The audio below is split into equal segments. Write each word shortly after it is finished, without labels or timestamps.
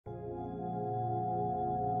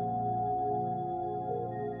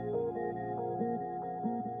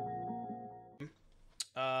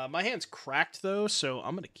My hand's cracked, though, so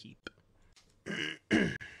I'm going to keep.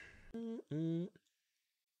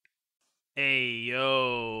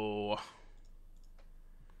 Ayo.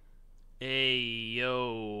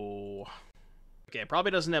 Ayo. Okay,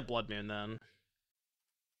 probably doesn't have Blood Moon, then.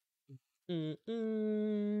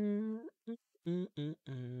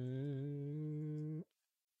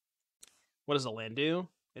 What does the land do?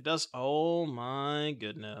 It does... Oh my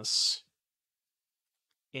goodness.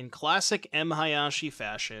 In classic M. Hayashi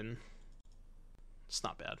fashion. It's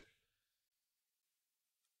not bad.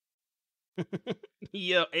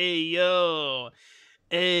 Yo, hey, yo.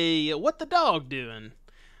 Hey, what the dog doing?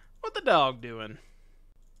 What the dog doing?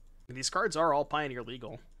 These cards are all Pioneer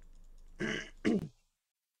legal.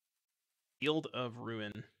 Field of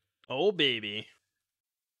Ruin. Oh, baby.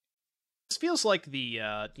 This feels like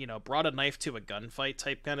the, you know, brought a knife to a gunfight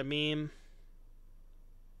type kind of meme.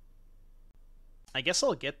 I guess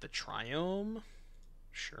I'll get the Triome.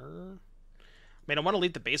 Sure. I mean, I want to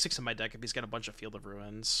leave the basics in my deck if he's got a bunch of Field of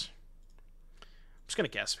Ruins. I'm just going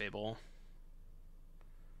to cast Fable.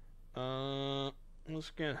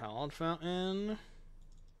 Let's get Hallowed Fountain.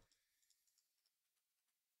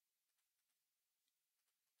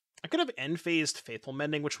 I could have end-phased Faithful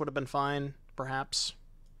Mending, which would have been fine, perhaps.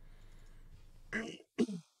 Why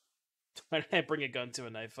did I bring a gun to a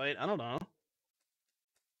knife fight? I don't know.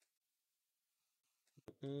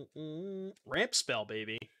 Ramp spell,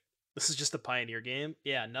 baby. This is just a Pioneer game.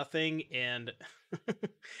 Yeah, nothing, and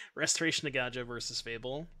Restoration of Gaja versus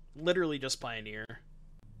Fable. Literally just Pioneer.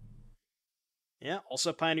 Yeah,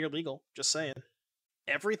 also Pioneer legal. Just saying.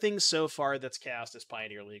 Everything so far that's cast is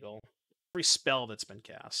Pioneer legal. Every spell that's been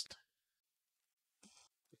cast.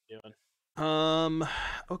 What are you doing?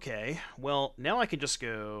 Okay. Well, now I can just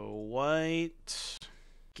go white,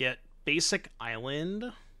 get basic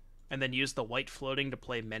island, and then use the white floating to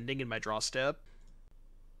play Mending in my draw step.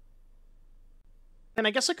 And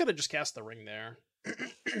I guess I could have just cast the ring there.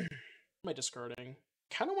 Am I discarding?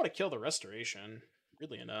 Kind of want to kill the Restoration,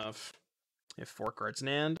 weirdly enough. I have 4 cards in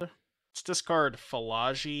hand. Let's discard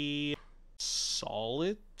Fallaji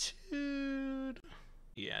Solitude.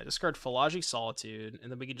 Yeah, discard Fallaji Solitude, and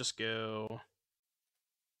then we can just go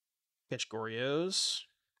pitch Goryos.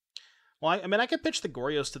 Well, I mean, I could pitch the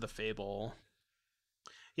Goryos to the Fable.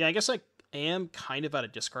 Yeah, I guess I am kind of out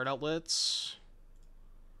of discard outlets.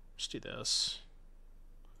 Let's do this.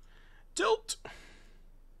 Tilt!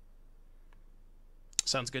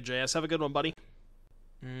 Sounds good, JS. Have a good one, buddy.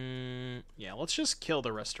 Yeah, let's just kill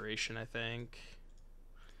the Restoration, I think.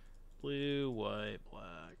 Blue, white,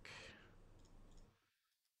 black.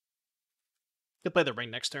 Could play the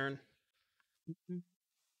ring next turn.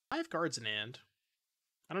 5 cards in hand.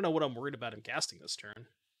 I don't know what I'm worried about him casting this turn.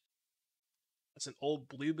 That's an old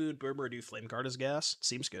Blue Moon Burmaru Flame card as gas.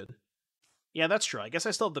 Seems good. Yeah, that's true. I guess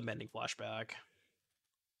I still have the Mending flashback.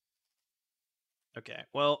 Okay,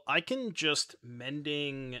 well, I can just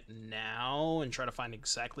Mending now and try to find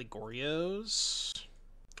exactly Goryos.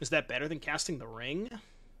 Is that better than casting the ring?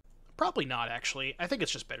 Probably not, actually. I think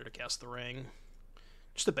it's just better to cast the ring.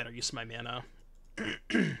 Just a better use of my mana.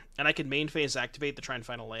 And I can main phase activate to try and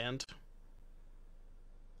find a land.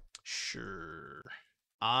 Sure.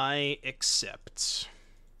 I accept.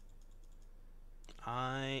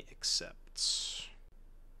 I accept.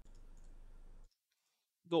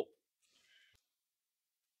 Go.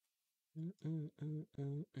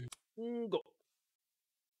 Go.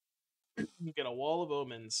 You get a Wall of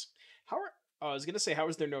Omens. How are... Oh, I was gonna say, how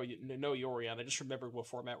is there no Yorion? I just remembered what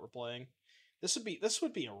format we're playing. This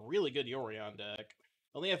would be a really good Yorion deck.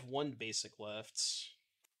 I only have 1 basic left.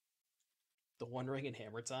 The One Ring and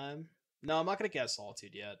Hammer Time? No, I'm not gonna cast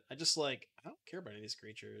Solitude yet. I don't care about any of these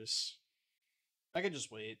creatures. I could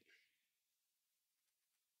just wait.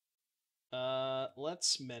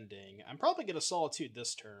 Let's Mending. I'm probably gonna Solitude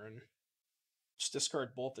this turn. Just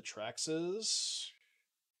discard both Atraxas.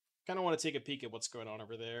 Kind of want to take a peek at what's going on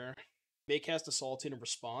over there. May cast a Solitude in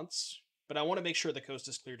response, but I want to make sure the coast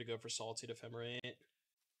is clear to go for Solitude Ephemerate.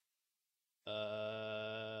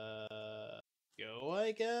 Go,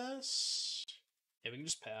 I guess? Yeah, we can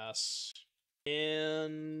just pass.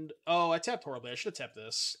 And... Oh, I tapped horribly. I should have tapped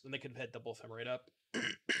this. Then they could have had double Ephemerate up.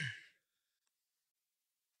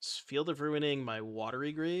 Field of Ruining my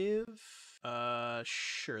Watery Grave?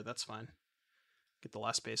 Sure, that's fine. Get the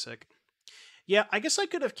last basic. Yeah, I guess I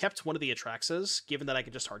could have kept one of the Atraxas, given that I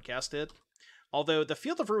could just hardcast it. Although the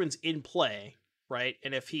Field of Ruin's in play, right?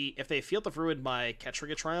 And if they Field of Ruin my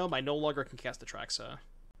Ketria Triome, I no longer can cast Atraxa.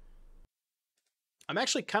 I'm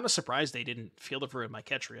actually kind of surprised they didn't Field of Ruin my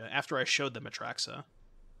Ketria after I showed them Atraxa.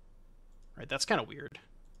 Right, that's kind of weird.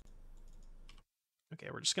 Okay,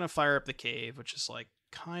 we're just gonna fire up the cave, which is like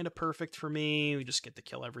kind of perfect for me. We just get to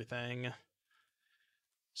kill everything.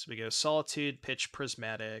 So we go Solitude, pitch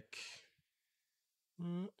Prismatic.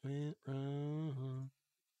 I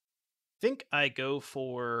think I go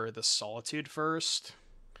for the Solitude first,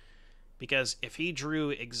 because if he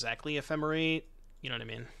drew exactly Ephemerate, you know what I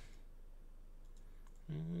mean?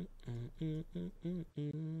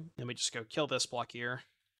 Then we just go kill this block here.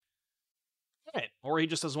 Alright, or he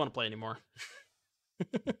just doesn't want to play anymore.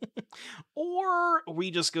 Or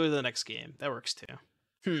we just go to the next game. That works too.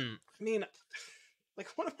 I mean, like,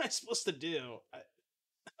 what am I supposed to do?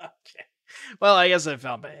 Okay. Well, I guess I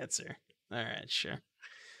found my answer. Alright, sure.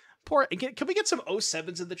 Poor. Can we get some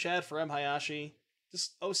 07s in the chat for M. Hayashi?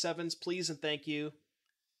 Just 07s, please and thank you.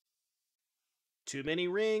 Too many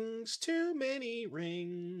rings, too many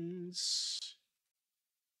rings.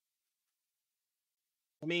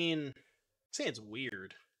 I mean, it's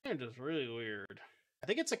weird. It's just really weird. I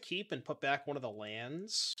think it's a keep and put back one of the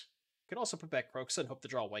lands. Could also put back Kroxa and hope to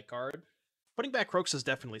draw a white card. Putting back Kroxa is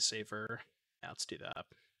definitely safer. Yeah, let's do that.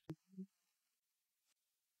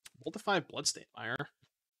 We'll define Bloodstained Mire.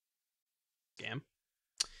 Scam.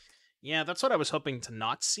 Yeah, that's what I was hoping to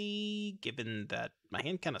not see, given that my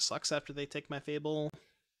hand kind of sucks after they take my Fable. I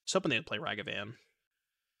was hoping they would play Ragavan.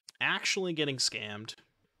 Actually getting scammed.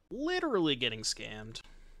 Literally getting scammed.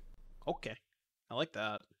 Okay. I like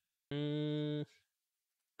that.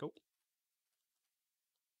 Go.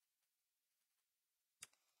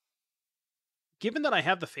 Given that I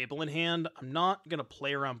have the Fable in hand, I'm not going to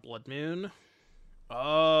play around Blood Moon.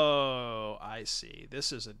 Oh, I see.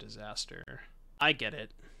 This is a disaster. I get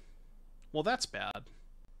it. Well, that's bad.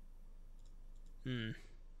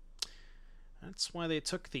 That's why they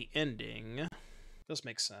took the ending. Does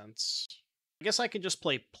make sense. I guess I can just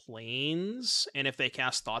play Plains, and if they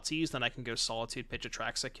cast Thoughtseize, then I can go Solitude, pitch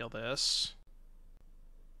Atraxa, kill this.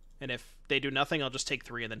 And if they do nothing, I'll just take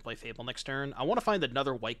 3 and then play Fable next turn. I want to find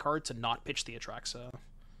another white card to not pitch the Atraxa.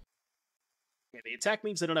 Yeah, the attack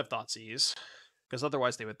means they don't have Thoughtseize, because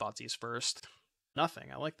otherwise they would Thoughtseize first.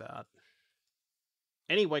 Nothing, I like that.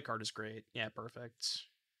 Any white card is great. Yeah, perfect.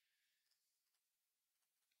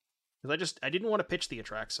 Because I didn't want to pitch the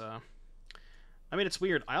Atraxa. I mean, it's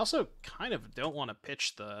weird. I also kind of don't want to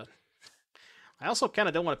pitch the... I also kind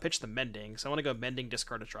of don't want to pitch the Mending, so I want to go Mending,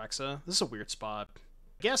 discard Atraxa. This is a weird spot. I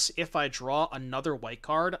guess if I draw another white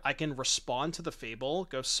card, I can respond to the Fable,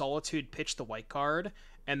 go Solitude, pitch the white card,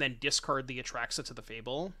 and then discard the Atraxa to the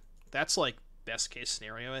Fable. That's, like, best case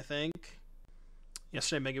scenario, I think.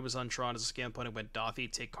 Yesterday, Mega was on Tron as a scam opponent went Dothy,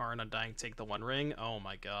 take Karn, Undying, take the One Ring. Oh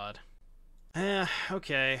my god.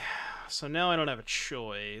 Okay. So now I don't have a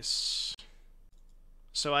choice.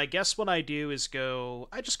 So I guess what I do is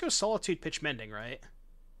I just go Solitude, pitch Mending, right?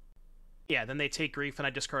 Yeah, then they take Grief and I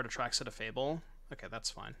discard Atraxa to Fable. Okay, that's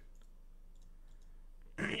fine.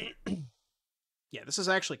 Yeah, this is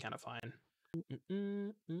actually kind of fine.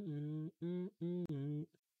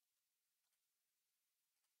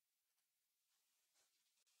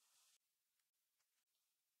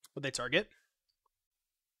 Would they target?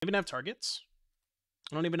 Even have targets?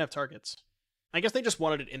 I don't even have targets. I guess they just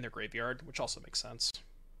wanted it in their graveyard, which also makes sense.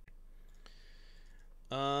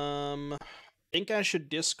 I think I should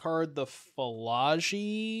discard the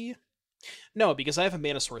Fallaji. No, because I have a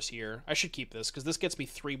mana source here. I should keep this, because this gets me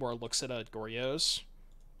 3 more looks at Goryo's.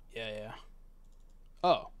 Yeah.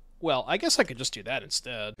 Oh, well, I guess I could just do that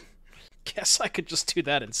instead.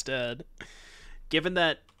 Given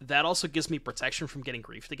that that also gives me protection from getting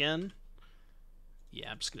griefed again.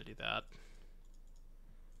 Yeah, I'm just going to do that.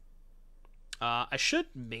 I should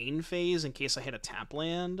main phase in case I hit a tap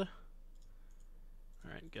land.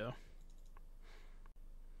 Alright, go.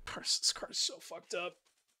 This card is so fucked up.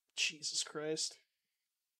 Jesus Christ.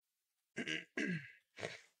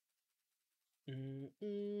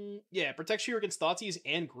 Yeah, protects you against Thoughtseize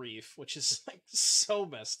and Grief, which is like so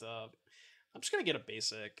messed up. I'm just gonna get a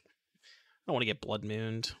basic. I don't want to get Blood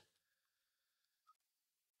Mooned.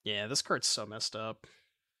 Yeah, this card's so messed up.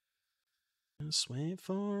 Just wait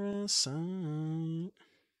for a sign.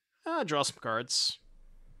 Draw some cards.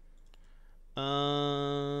 I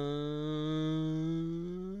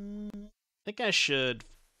think I should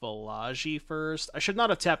Fallaji first. I should not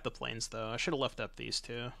have tapped the plains, though. I should have left up these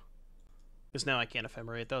two. Because now I can't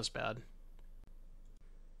Ephemerate. That was bad.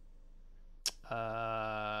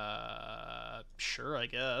 Sure, I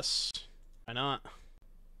guess. Why not?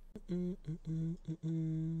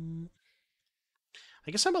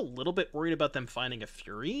 I guess I'm a little bit worried about them finding a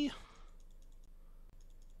Fury.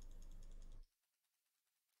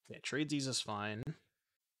 Yeah, Tradesies is fine.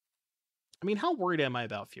 I mean, how worried am I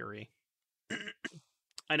about Fury?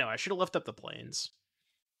 I know, I should have left up the plains.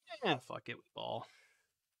 Yeah, fuck it, we ball.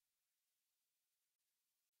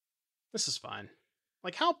 This is fine.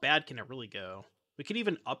 Like, how bad can it really go? We could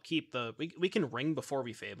even upkeep the... We can ring before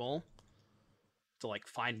we Fable to, like,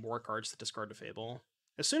 find more cards to discard to Fable.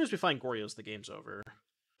 As soon as we find Goryo's, the game's over.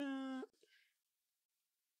 I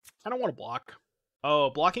don't want to block.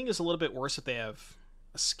 Oh, blocking is a little bit worse if they have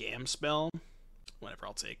a scam spell. Whatever,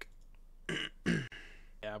 I'll take.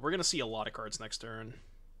 Yeah, we're going to see a lot of cards next turn.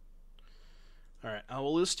 Alright, I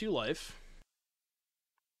will lose 2 life.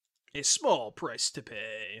 A small price to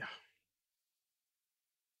pay.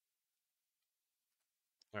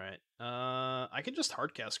 Alright, I can just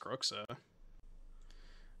hardcast Kroxa.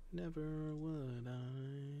 Never would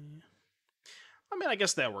I mean, I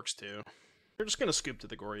guess that works too. We're just gonna scoop to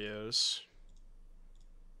the Goryos.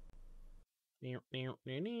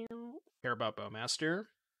 Care about Bowmaster?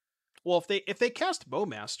 Well, if they cast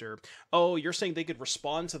Bowmaster... Oh, you're saying they could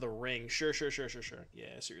respond to the ring. Sure. Yeah, I see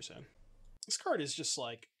what you're saying. This card is just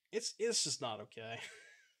like... It's just not okay.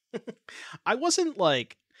 I wasn't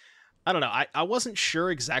like... I don't know. I wasn't sure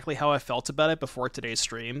exactly how I felt about it before today's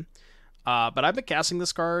stream. But I've been casting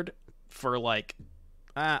this card for like...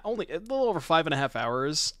 only a little over 5.5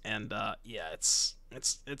 hours. And yeah, it's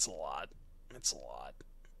a lot. It's a lot.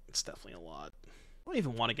 It's definitely a lot. I don't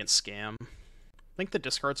even want against Scam. I think the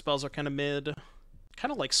discard spells are kind of mid.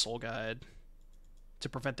 Kind of like Soul Guide to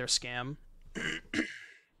prevent their scam.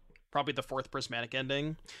 Probably the 4th Prismatic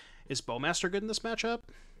Ending. Is Bowmaster good in this matchup?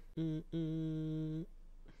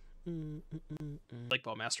 Like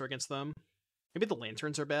Bowmaster against them. Maybe the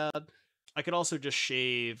Lanterns are bad. I could also just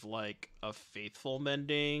shave like a Faithful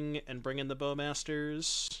Mending and bring in the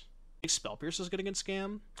Bowmasters. I think Spell Pierce is good against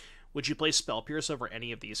Scam. Would you play Spell Pierce over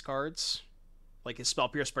any of these cards? Like, is Spell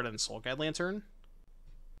Pierce better than Soul Guide Lantern?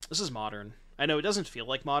 This is modern. I know it doesn't feel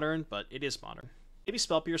like modern, but it is modern. Maybe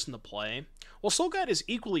Spell Pierce in the play. Well, Soul Guide is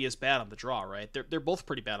equally as bad on the draw, right? They're both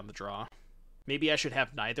pretty bad on the draw. Maybe I should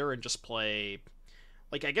have neither and just play...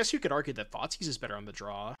 Like, I guess you could argue that Thoughtseize is better on the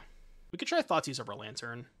draw. We could try Thoughtseize over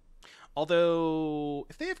Lantern. Although,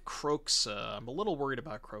 if they have Kroxa, I'm a little worried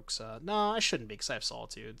about Kroxa. No, I shouldn't be, because I have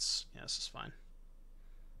Solitudes. Yeah, this is fine.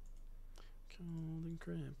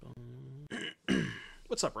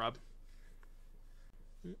 What's up, Rob?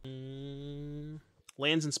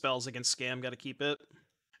 Lands and spells against Scam, gotta keep it.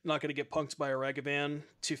 Not gonna get punked by a Ragavan.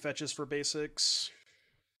 2 fetches for basics.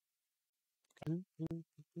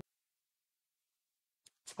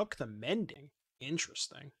 Fuck the Mending.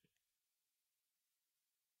 Interesting.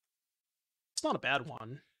 It's not a bad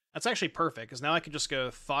one. That's actually perfect, because now I can just go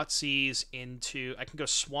Thoughtseize into... I can go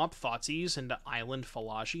Swamp Thoughtseize into Island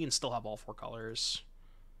Fallaji and still have all 4 colors.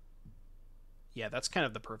 Yeah, that's kind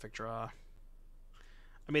of the perfect draw.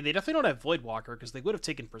 I mean, they definitely don't have Voidwalker, because they would have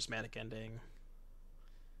taken Prismatic Ending.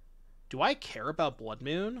 Do I care about Blood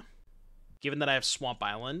Moon? Given that I have Swamp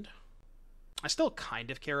Island? I still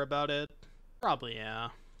kind of care about it. Probably, yeah.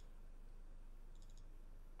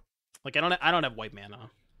 Like, I don't have white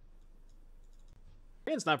mana.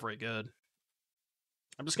 It's not very good.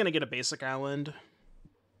 I'm just gonna get a basic island.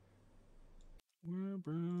 We're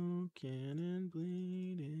broken and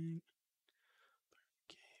bleeding.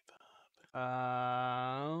 Gave up.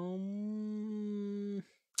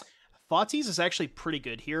 Thoughtseize is actually pretty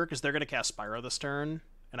good here because they're gonna cast Spyro this turn,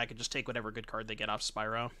 and I can just take whatever good card they get off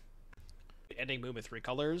Spyro. Ending Moon with 3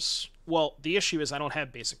 colors. Well, the issue is I don't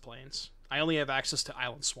have basic planes. I only have access to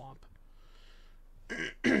Island Swamp.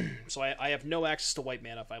 So I have no access to white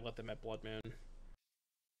mana if I let them at Blood Moon.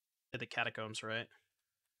 The Catacombs, right?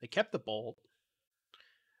 They kept the Bolt.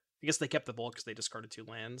 I guess they kept the Bolt because they discarded 2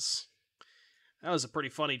 lands. That was a pretty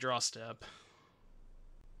funny draw step.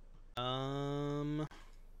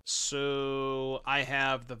 So I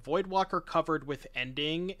have the Voidwalker covered with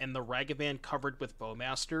Ending and the Ragavan covered with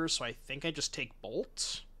Bowmaster, so I think I just take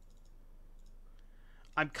Bolt.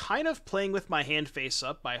 I'm kind of playing with my hand face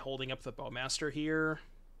up by holding up the Bowmaster here.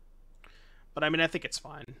 But I mean, I think it's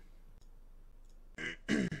fine.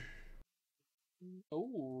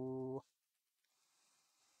 Oh.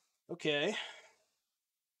 Okay.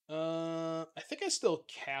 I think I still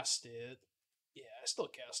cast it. Yeah, I still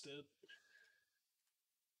cast it.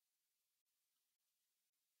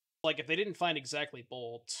 Like, if they didn't find exactly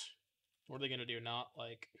Bolt, what are they gonna do? Not,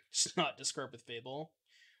 like, just not discard with Fable,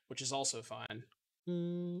 which is also fine.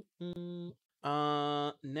 Now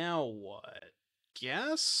what?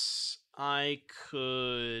 Guess I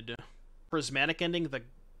could Prismatic Ending the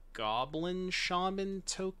Goblin Shaman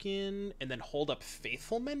token and then hold up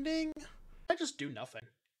Faithful Mending? I just do nothing.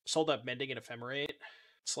 Just hold up Mending and Ephemerate.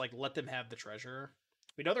 It's like, let them have the treasure.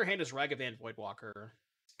 The other hand is Ragavan Voidwalker.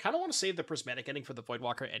 Kind of want to save the Prismatic Ending for the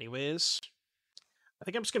Voidwalker anyways. I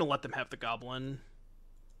think I'm just going to let them have the Goblin.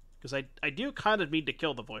 Because I do kind of need to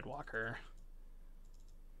kill the Voidwalker.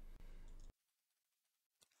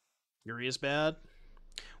 Fury is bad.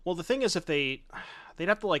 Well, the thing is, if they'd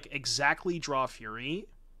have to, like, exactly draw Fury.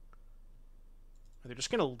 They're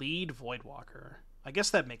just going to lead Voidwalker. I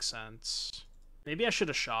guess that makes sense. Maybe I should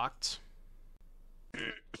have shocked.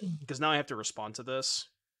 Because now I have to respond to this.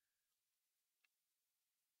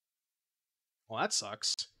 Well, that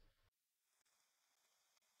sucks.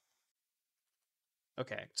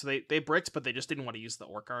 Okay, so they bricked, but they just didn't want to use the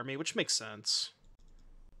Orc army, which makes sense.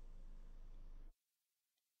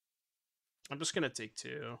 I'm just going to take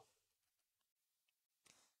 2. I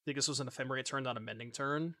think this was an Ephemerate turn, not a Mending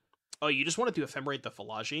turn. Oh, you just wanted to Ephemerate the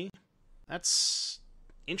Fallaji? That's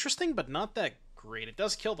interesting, but not that great. It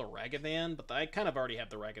does kill the Ragavan, but I kind of already have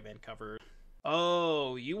the Ragavan covered.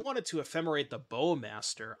 Oh, you wanted to Ephemerate the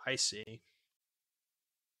Bowmaster. I see.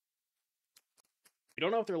 We don't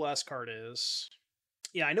know what their last card is.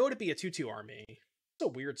 Yeah, I know it'd be a 2/2 army. It's a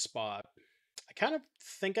weird spot. I kind of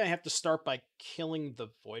think I have to start by killing the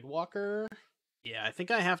Voidwalker. Yeah, I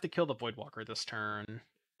think I have to kill the Voidwalker this turn.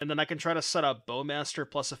 And then I can try to set up Bowmaster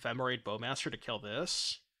plus Ephemerate Bowmaster to kill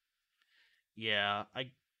this. Yeah,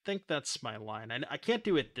 I think that's my line. I can't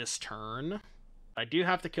do it this turn. I do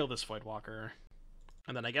have to kill this Voidwalker.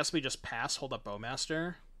 And then I guess we just pass, hold up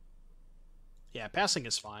Bowmaster. Yeah, passing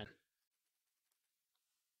is fine.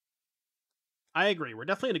 I agree, we're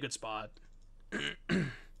definitely in a good spot. I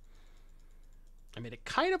mean, it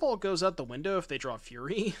kind of all goes out the window if they draw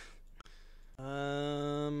Fury.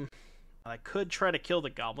 I could try to kill the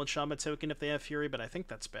Goblin Shaman token if they have Fury, but I think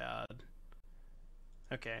that's bad.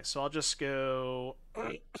 Okay, so I'll just go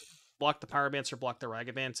block the Pyromancer, block the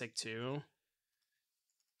Ragavan, take 2.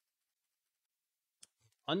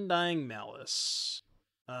 Undying Malice.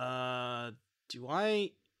 Do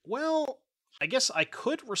I... Well, I guess I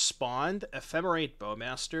could respond Ephemerate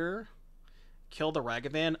Bowmaster, kill the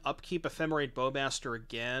Ragavan, upkeep Ephemerate Bowmaster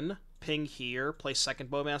again, ping here, play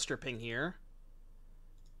second Bowmaster, ping here.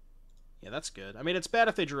 Yeah, that's good. I mean, it's bad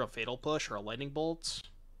if they drew a Fatal Push or a Lightning Bolt.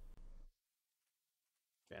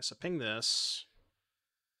 Okay, so ping this.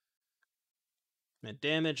 And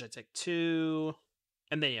damage, I take 2.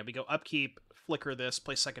 And then, yeah, we go upkeep, flicker this,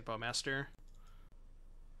 play second Bowmaster.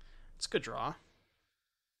 It's a good draw.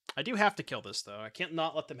 I do have to kill this, though. I can't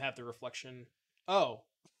not let them have the reflection. Oh.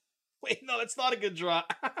 Wait, no, that's not a good draw.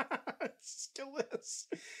 Just kill this.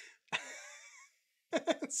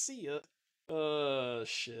 See ya. Oh,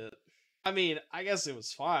 shit. I mean, I guess it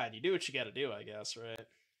was fine. You do what you gotta do, I guess, right?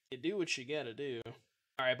 You do what you gotta do.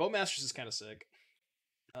 Alright, Bowmasters is kind of sick.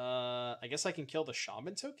 I guess I can kill the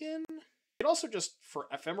Shaman token? I could also just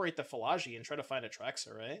Ephemerate the Fallaji and try to find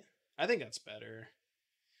Atraxa, right? I think that's better.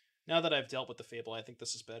 Now that I've dealt with the Fable, I think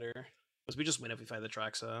this is better. Because we just win if we find the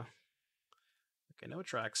Atraxa. Okay, no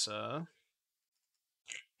Atraxa.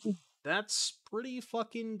 That's pretty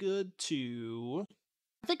fucking good, too.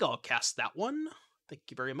 I think I'll cast that one. Thank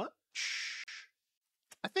you very much.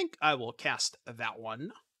 I think I will cast that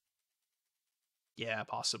one. Yeah,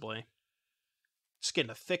 possibly. Just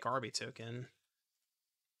getting a thick army token.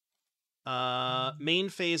 Main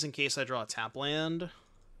phase in case I draw a tap land.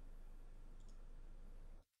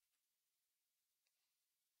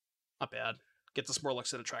 Not bad. Gets us more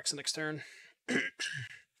looks at Atraxa next turn.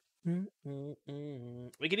 We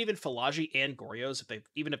could even Fallaji and Goryos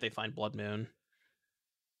even if they find Blood Moon.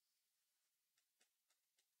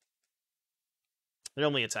 They're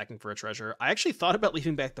only attacking for a treasure. I actually thought about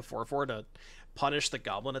leaving back the 4/4 to punish the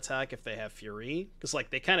Goblin attack if they have Fury. Because,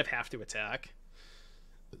 like, they kind of have to attack.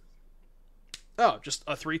 Oh, just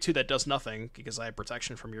a 3/2 that does nothing because I have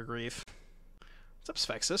protection from your grief. What's up,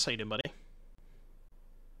 Sphinxus? How you doing, buddy?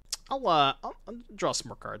 I'll draw some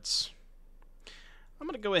more cards. I'm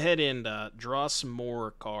going to go ahead and draw some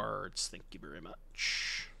more cards. Thank you very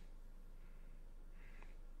much.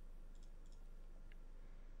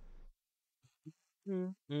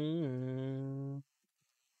 Done?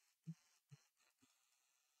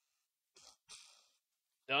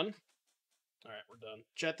 Alright, we're done.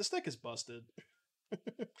 Chat, this deck is busted.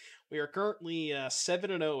 We are currently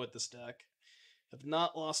 7-0 with this deck. Have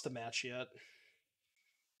not lost a match yet.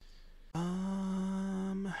 This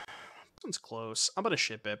one's close. I'm gonna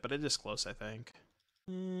ship it, but it is close, I think.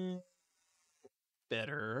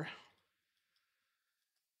 Better.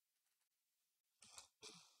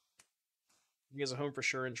 You guys are home for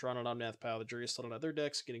sure in Toronto and Omnath Pile. The jury is still on other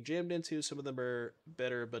decks getting jammed into. Some of them are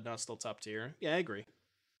better, but not still top tier. Yeah, I agree.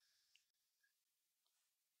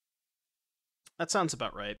 That sounds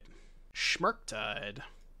about right. Schmirktide.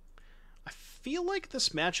 I feel like this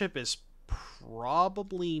matchup is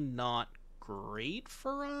probably not great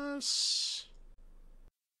for us.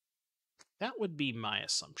 That would be my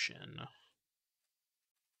assumption.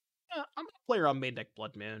 Yeah, I'm a player on main deck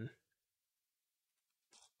Blood Moon.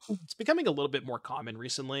 It's becoming a little bit more common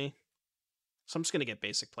recently. So I'm just going to get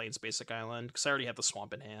basic Plains, basic Island, because I already have the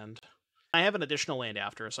Swamp in hand. I have an additional land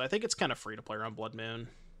after, so I think it's kind of free to play around Blood Moon.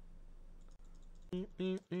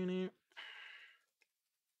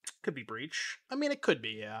 Could be Breach. I mean, it could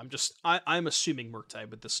be, yeah. I'm assuming Murktide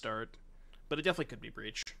with the start. But it definitely could be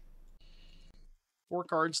Breach. 4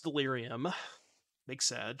 cards, Delirium. Big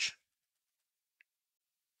Sag.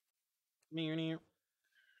 I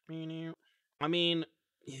mean,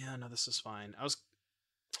 yeah, no, this is fine.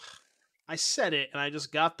 I said it, and I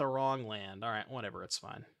just got the wrong land. Alright, whatever, it's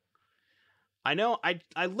fine. I know,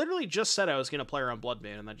 I literally just said I was going to play around Blood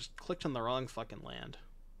Moon, and I just clicked on the wrong fucking land.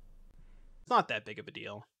 It's not that big of a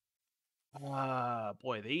deal.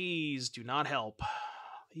 Boy, these do not help.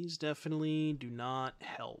 These definitely do not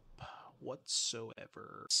help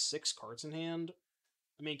whatsoever. 6 cards in hand?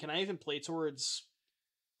 I mean, can I even play towards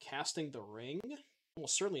casting the ring? We'll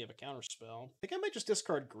certainly have a counterspell. I think I might just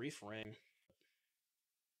discard Grief Ring.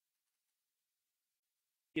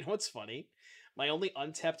 You know what's funny? My only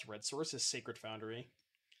untapped red source is Sacred Foundry.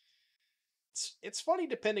 It's funny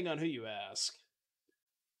depending on who you ask.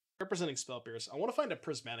 Representing Spell Pierce, I want to find a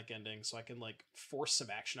Prismatic Ending so I can, like, force some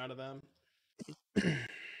action out of them.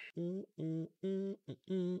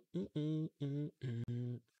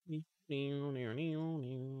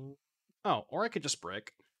 Oh, or I could just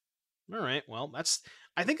brick. Alright, well,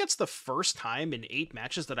 I think that's the first time in 8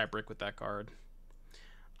 matches that I brick with that card.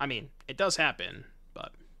 I mean, it does happen,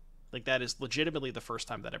 but, like, that is legitimately the first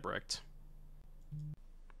time that I bricked.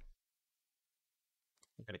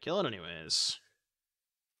 I'm gonna kill it anyways.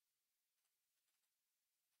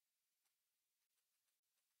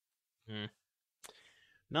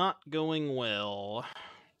 Not going well.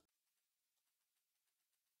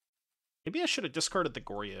 Maybe I should have discarded the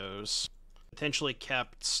Goryos. Potentially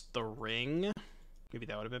kept the ring. Maybe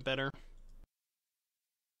that would have been better.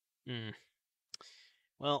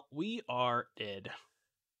 Well, we are dead.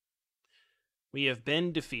 We have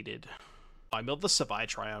been defeated. Oh, I milled the Savai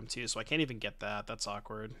Triome too, so I can't even get that. That's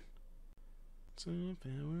awkward. Do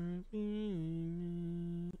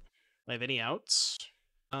I have any outs?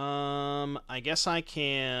 I guess I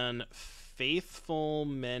can Faithful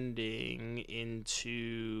Mending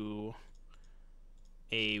into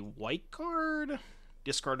a white card,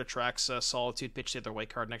 discard Atraxa, Solitude, pitch the other white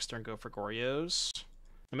card next turn, go for Goryos.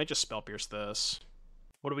 I might just Spell Pierce this.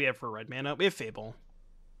 What do we have for red mana? We have Fable.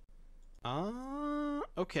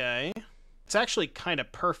 Okay. It's actually kind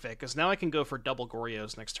of perfect, because now I can go for double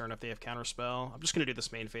Goryos next turn if they have Counterspell. I'm just going to do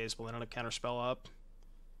this main phase, but they don't have Counterspell up.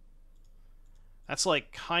 That's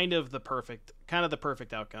like kind of the perfect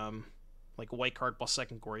outcome. Like white card plus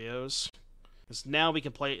second Goryos. Because now we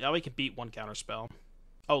can beat one Counterspell.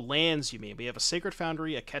 Oh, lands you mean. We have a Sacred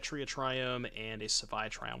Foundry, a Ketria Triome, and a Savai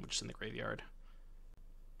Triome, which is in the graveyard.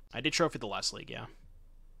 I did trophy the last league, yeah.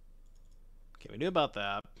 Okay, we knew about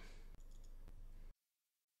that.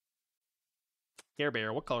 Care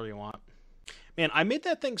Bear, what color do you want? Man, I made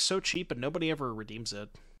that thing so cheap, but nobody ever redeems it.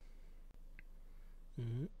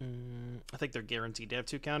 I think they're guaranteed to have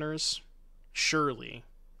 2 counters. Surely,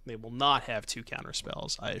 they will not have 2 counter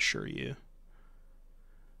spells, I assure you.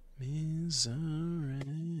 Misery.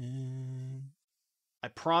 I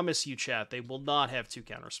promise you, chat, they will not have 2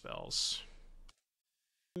 counter spells.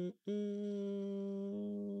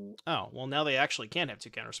 Oh, well, now they actually can have 2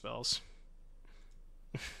 counter spells.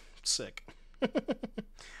 Sick.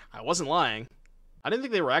 I wasn't lying. I didn't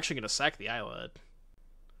think they were actually going to sack the islet.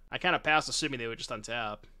 I kind of passed assuming they would just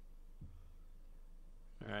untap.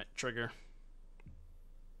 Alright, trigger.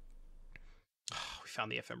 Oh, we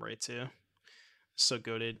found the Ephemerate too. So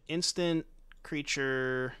goated. Instant,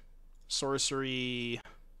 creature, sorcery.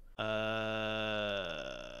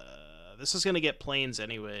 This is going to get planes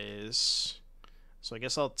anyways. So I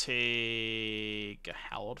guess I'll take a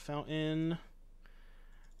Hallowed Fountain.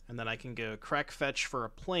 And then I can go crack fetch for a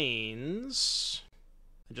planes.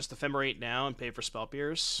 And just Ephemerate now and pay for Spell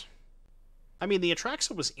Pierce. I mean, the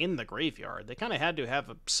Atraxa was in the graveyard. They kind of had to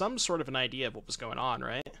have some sort of an idea of what was going on,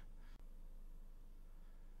 right?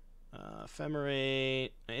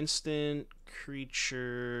 Ephemerate, instant,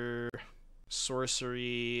 creature,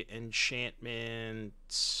 sorcery, enchantment,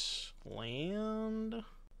 land.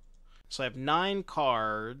 So I have 9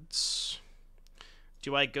 cards.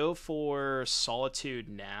 Do I go for Solitude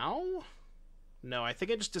now? No, I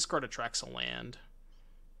think I just discard Atraxa land.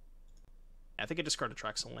 I think I discard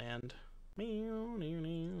Atraxa land.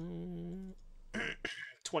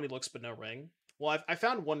 20 looks, but no ring. Well, I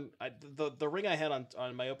found one. The ring I had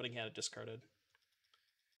on my opening hand I discarded.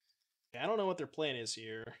 I don't know what their plan is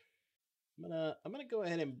here. I'm gonna go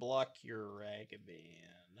ahead and block your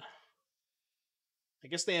Ragavan. I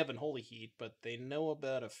guess they have Unholy Heat, but they know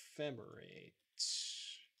about Ephemerate.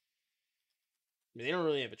 I mean, they don't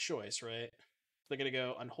really have a choice, right? They're gonna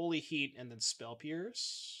go Unholy Heat and then Spell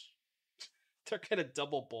Pierce. They're gonna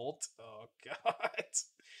double bolt. Oh god.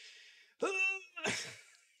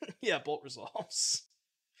 Yeah, bolt resolves.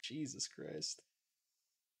 Jesus Christ.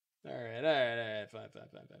 Alright,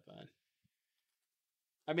 fine.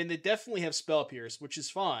 I mean, they definitely have Spell Pierce, which is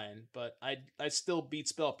fine, but I still beat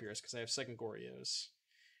Spell Pierce because I have second Goryos.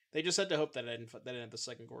 They just had to hope that I didn't have the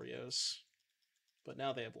second Goryos. But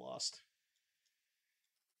now they have lost.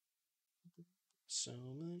 So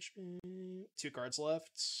much pain. 2 cards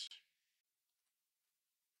left.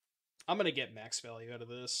 I'm gonna get max value out of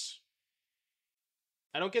this.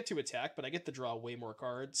 I don't get to attack, but I get to draw way more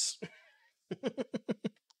cards.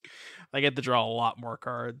 I get to draw a lot more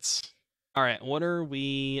cards. Alright, what are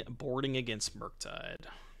we boarding against Murktide?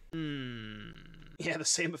 Yeah, the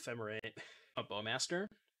same Ephemerate. A Bowmaster?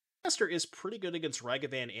 Bowmaster is pretty good against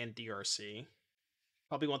Ragavan and DRC.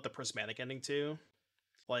 Probably want the Prismatic Ending too.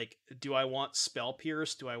 Like, do I want Spell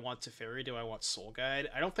Pierce? Do I want Teferi? Do I want Soul Guide?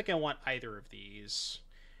 I don't think I want either of these.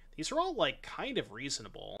 These are all, like, kind of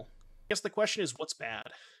reasonable. I guess the question is, what's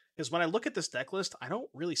bad? Because when I look at this deck list, I don't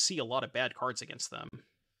really see a lot of bad cards against them.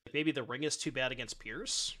 Maybe the ring is too bad against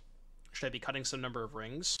Pierce? Should I be cutting some number of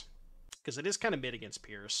rings? Because it is kind of mid against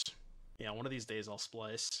Pierce. Yeah, one of these days I'll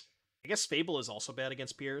splice. I guess Fable is also bad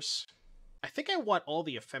against Pierce. I think I want all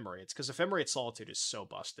the Ephemerates, because Ephemerate Solitude is so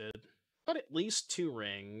busted. But at least 2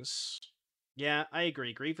 rings. Yeah, I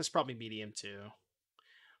agree. Grief is probably medium too.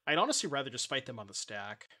 I'd honestly rather just fight them on the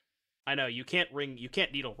stack. I know, you can't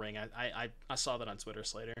needle ring. I saw that on Twitter,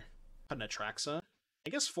 Slater. Cut an Atraxa. I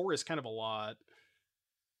guess 4 is kind of a lot.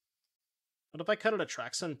 What if I cut an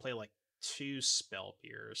Atraxa and play, like, 2 Spell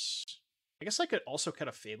Pierce? I guess I could also cut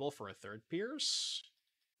a Fable for a 3rd Pierce.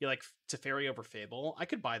 You like Teferi over Fable? I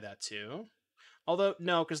could buy that too. Although,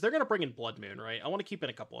 no, because they're going to bring in Blood Moon, right? I want to keep in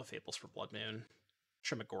a couple of Fables for Blood Moon.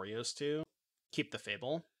 Trim Goryos too. Keep the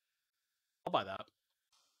Fable. I'll buy that.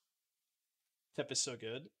 Tef is so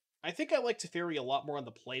good. I think I like Teferi a lot more on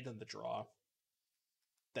the play than the draw.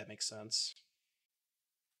 That makes sense.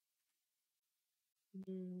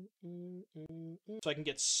 So I can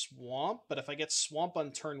get Swamp, but if I get Swamp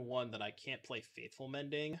on turn 1, then I can't play Faithful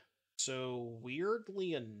Mending. So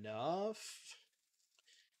weirdly enough,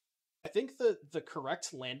 I think the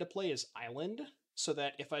correct land to play is Island, so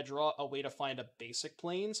that if I draw a way to find a basic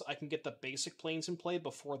plains, I can get the basic plains in play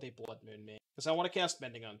before they Blood Moon me. Because I want to cast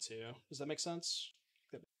Mending on 2. Does that make sense?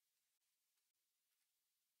 Good.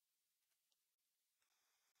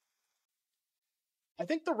 I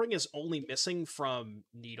think the ring is only missing from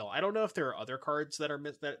Needle. I don't know if there are other cards that are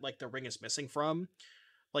that like the ring is missing from.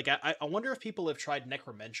 Like I wonder if people have tried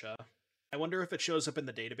Necromentia. I wonder if it shows up in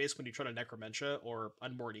the database when you try to Necromentia or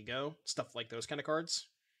Unmoored Ego, stuff like those kind of cards.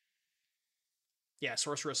 Yeah,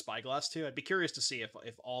 Sorcerer's Spyglass too. I'd be curious to see if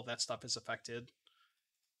all that stuff is affected.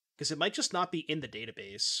 Because it might just not be in the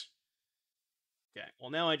database. Okay, well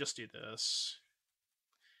now I just do this.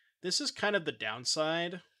 This is kind of the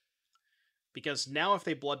downside. Because now if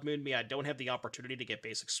they Blood Moon me, I don't have the opportunity to get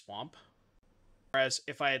basic Swamp. Whereas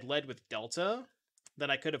if I had led with Delta,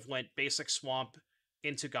 then I could have went basic Swamp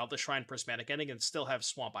into Godless Shrine Prismatic Ending and still have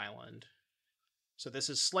Swamp Island. So this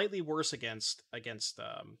is slightly worse against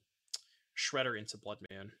Shredder into Blood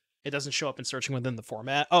Moon. It doesn't show up in searching within the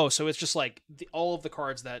format. Oh, so it's just like all of the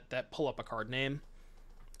cards that pull up a card name.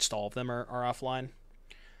 Just all of them are offline.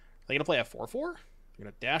 Are they going to play a 4-4? They're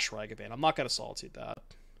going to dash Ragavan. I'm not going to Solitude that.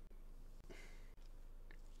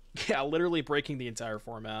 Yeah, literally breaking the entire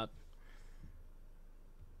format.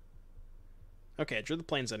 Okay, I drew the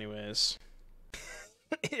plains anyways.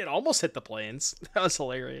 It almost hit the plains. That was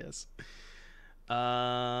hilarious. This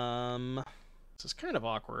is kind of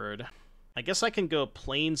awkward. I guess I can go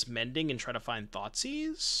plains Mending and try to find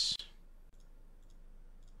Thoughtseize.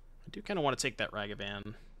 I do kind of want to take that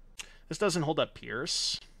Ragavan. This doesn't hold up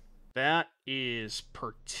Pierce. That is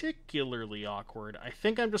particularly awkward. I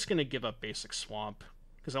think I'm just going to give up basic Swamp.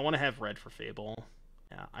 Because I want to have red for Fable.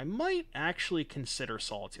 Yeah, I might actually consider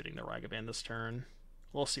Solituding the Ragavan this turn.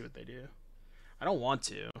 We'll see what they do. I don't want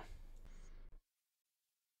to.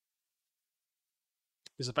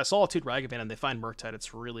 Because if I Solitude Ragavan and they find Murktide,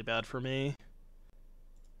 it's really bad for me.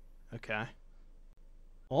 Okay.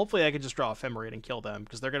 Well, hopefully I can just draw Ephemerate and kill them,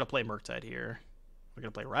 because they're going to play Murktide here. We're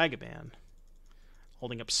going to play Ragavan.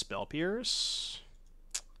 Holding up Spell Pierce.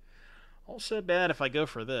 Also bad if I go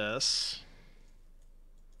for this.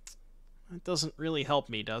 That doesn't really help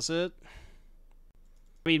me, does it?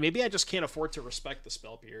 I mean, maybe I just can't afford to respect the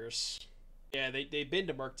Spell Pierce. Yeah, they've been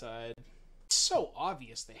to Murktide. It's so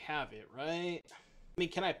obvious they have it, right? I mean,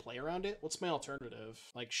 can I play around it? What's my alternative?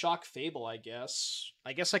 Like, Shock Fable, I guess.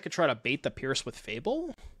 I guess I could try to bait the Pierce with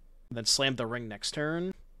Fable, and then slam the Ring next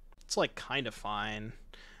turn. It's, like, kind of fine.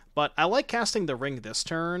 But I like casting the Ring this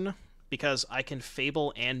turn, because I can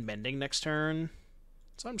Fable and Mending next turn.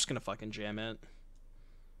 So I'm just gonna fucking jam it.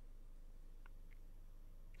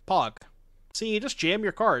 Pog. See, you just jam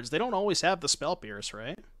your cards. They don't always have the Spell Pierce,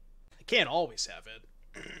 right? They can't always have it.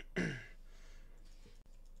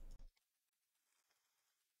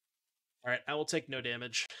 Alright, I will take no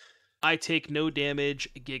damage. I take no damage,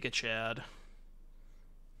 Giga Chad.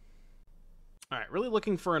 Alright, really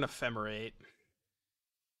looking for an Ephemerate.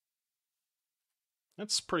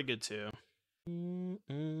 That's pretty good, too.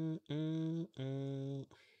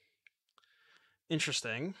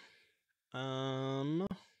 Interesting. I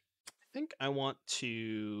think I want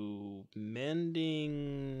to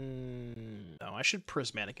Mending... No, I should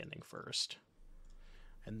Prismatic Ending first.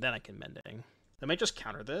 And then I can Mending. They might just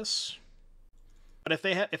counter this. But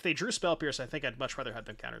if they drew Spell Pierce, I think I'd much rather have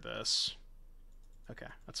them counter this. Okay,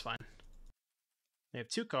 that's fine. They have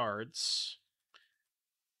 2 cards,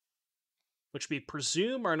 which we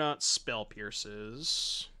presume are not Spell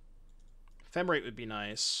Pierces. Ephemerate would be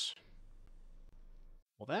nice.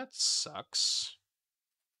 Well, that sucks.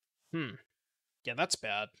 Yeah, that's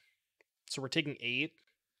bad. So we're taking 8.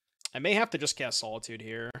 I may have to just cast Solitude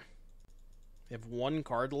here. They have 1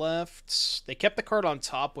 card left. They kept the card on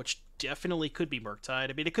top, which definitely could be Murktide.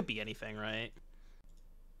 I mean, it could be anything, right?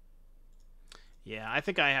 Yeah, I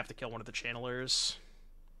think I have to kill one of the Channelers.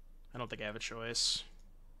 I don't think I have a choice.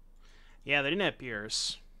 Yeah, they didn't have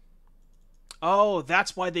Pierce. Oh,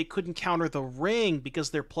 that's why they couldn't counter the Ring,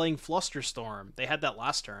 because they're playing Flusterstorm. They had that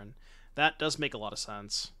last turn. That does make a lot of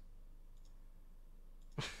sense.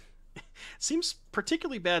 Seems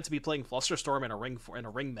particularly bad to be playing Flusterstorm in a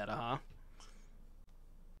ring meta, huh?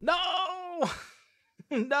 No!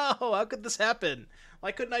 No, how could this happen?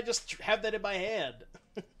 Why couldn't I just have that in my hand?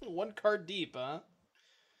 1 card deep, huh?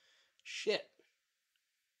 Shit.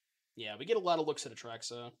 Yeah, we get a lot of looks at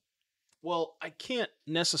Atraxa. Well, I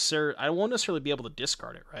won't necessarily be able to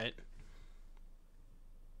discard it, right?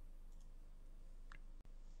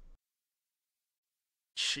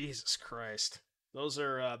 Jesus Christ. Those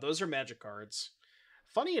are magic cards.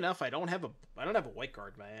 Funny enough, I don't have a white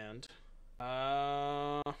card in my hand.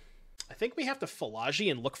 I think we have to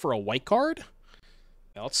Fallaji and look for a white card.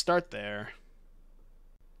 Yeah, let's start there.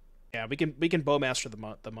 Yeah, we can Bowmaster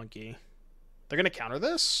the monkey. They're gonna counter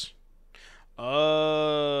this?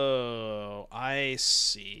 Oh, I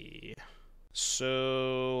see.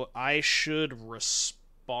 So I should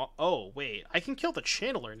respond. Oh, wait, I can kill the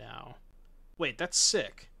Channeler now. Wait, that's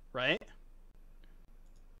sick, right?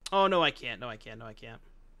 Oh, no, I can't. No, I can't. No, I can't.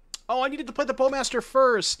 Oh, I needed to play the Bowmaster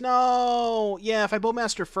first. No. Yeah, if I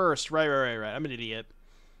Bowmaster first. Right. I'm an idiot.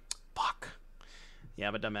 Fuck. Yeah,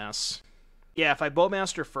 I'm a dumbass. Yeah, if I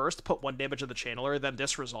Bowmaster first, put 1 damage on the Channeler, then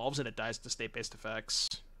this resolves and it dies to state-based effects.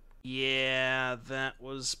 Yeah, that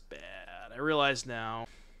was bad. I realize now.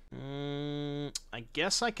 I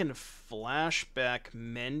guess I can flashback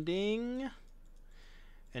Mending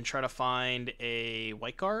and try to find a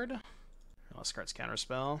white card. Unless card's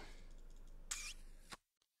counterspell.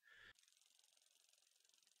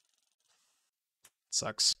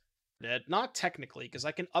 Sucks. Dead. Not technically, because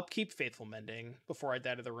I can upkeep Faithful Mending before I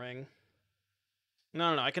die to the Ring.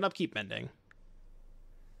 No, I can upkeep Mending.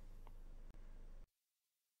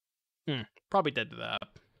 Probably dead to that.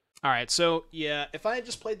 Alright, so, yeah, if I had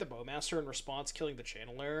just played the Bowmaster in response, killing the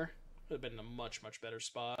Channeler, would have been in a much, much better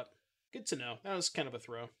spot. Good to know. That was kind of a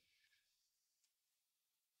throw.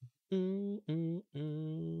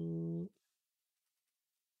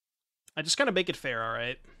 I just gotta make it fair,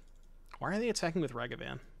 alright? Why are they attacking with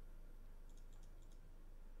Ragavan?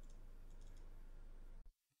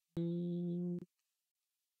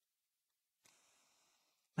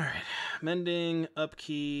 Alright, Mending,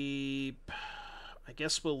 upkeep. I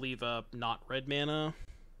guess we'll leave up not red mana.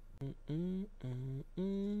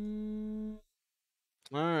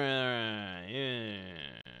 Alright, yeah.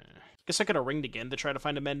 Guess I could have ringed again to try to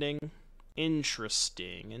find a Mending.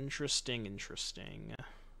 Interesting.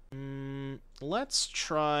 Let's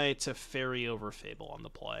try Teferi over Fable on the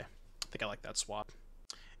play. I think I like that swap.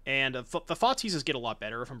 And the Thoughtseizes get a lot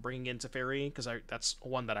better if I'm bringing in Teferi, because that's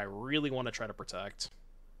one that I really want to try to protect.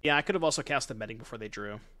 Yeah, I could have also cast the Mending before they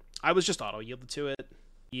drew. I was just auto-yielded to it.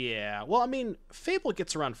 Yeah, well, I mean, Fable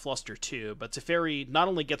gets around Fluster too, but Teferi not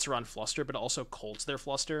only gets around Fluster, but also colds their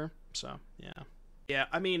Fluster, so, yeah. Yeah,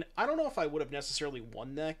 I mean, I don't know if I would have necessarily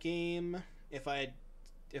won that game if I'd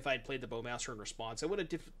played the Bowmaster in response. I would have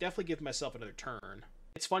definitely given myself another turn.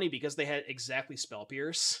 It's funny because they had exactly Spell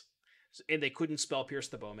Pierce, and they couldn't Spell Pierce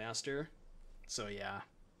the Bowmaster. So yeah,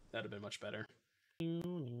 that'd have been much better.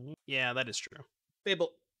 Yeah, that is true.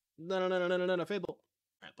 Fable. No, Fable.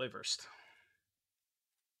 Alright, play first.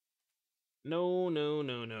 No.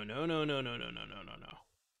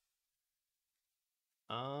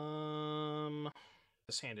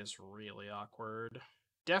 This hand is really awkward.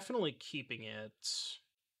 Definitely keeping it.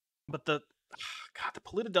 But the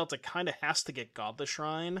Polluted Delta kind of has to get Godless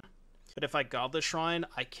Shrine. But if I Godless Shrine,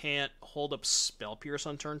 I can't hold up Spell Pierce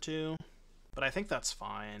on turn 2. But I think that's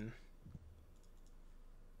fine.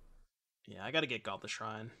 Yeah, I gotta get Godless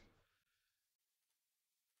Shrine.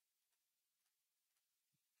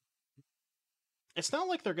 It's not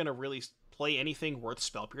like they're gonna really play anything worth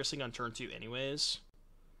Spell Piercing on turn 2 anyways.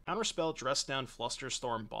 Counterspell, Dress Down,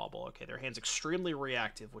 Flusterstorm, Bauble. Okay, their hand's extremely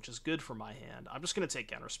reactive, which is good for my hand. I'm just gonna take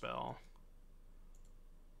Counterspell.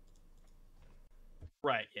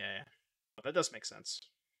 Right, yeah. That does make sense.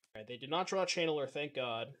 Alright, they did not draw Channeler, thank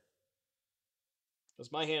God.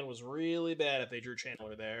 Because my hand was really bad if they drew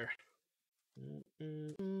Channeler there.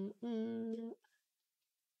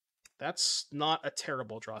 That's not a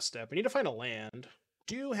terrible draw step. We need to find a land.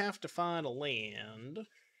 Do have to find a land.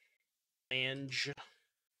 Lange.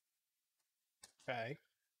 Okay.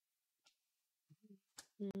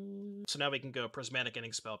 So now we can go Prismatic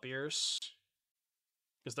Ending Spell Pierce.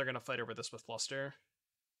 Because they're going to fight over this with Fluster.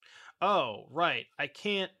 Oh, right. I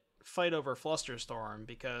can't fight over Flusterstorm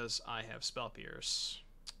because I have Spell Pierce.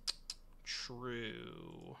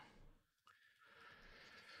 True.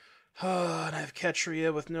 And I have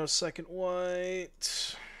Ketria with no second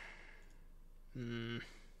white. I mean,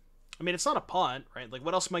 it's not a punt, right? Like,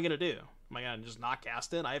 what else am I going to do? Am I going to just not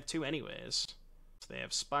cast it? I have 2 anyways. So they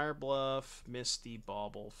have Spire Bluff, Misty,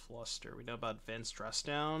 Bauble, Fluster. We know about Vent's Dress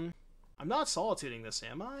Down. I'm not Solituding this,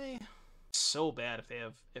 am I? So bad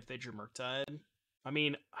if they drew Murktide. I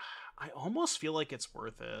mean, I almost feel like it's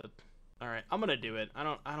worth it. Alright, I'm gonna do it. I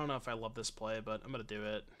don't know if I love this play, but I'm gonna do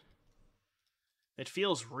it. It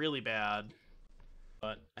feels really bad,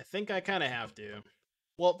 but I think I kind of have to.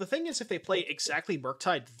 Well, the thing is, if they play exactly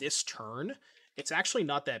Murktide this turn, it's actually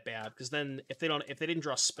not that bad, because then if they didn't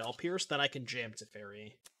draw Spell Pierce, then I can jam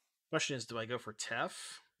Teferi. Question is, do I go for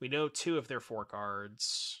Tef? We know 2 of their 4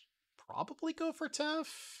 cards. Probably go for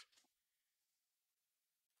Tef.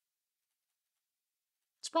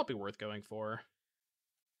 It's probably worth going for.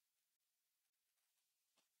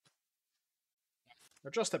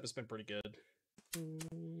 Our draw step has been pretty good.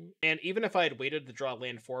 And even if I had waited to draw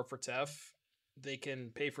land 4 for Tef, they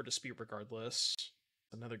can pay for Dispute regardless.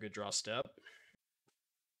 Another good draw step.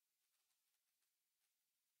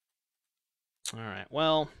 Alright,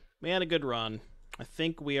 well, we had a good run. I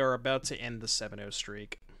think we are about to end the 7-0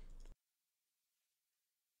 streak.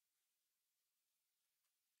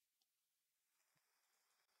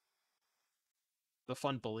 The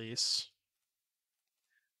Fun Police.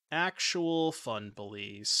 Actual Fun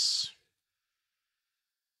Police.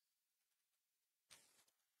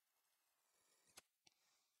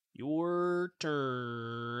 Your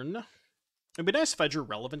turn. It'd be nice if I drew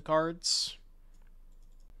relevant cards.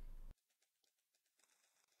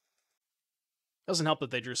 Doesn't help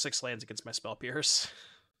that they drew 6 lands against my Spell Pierce.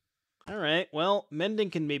 Alright, well, Mending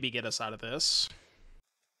can maybe get us out of this.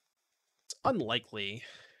 It's unlikely.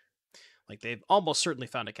 Like, they've almost certainly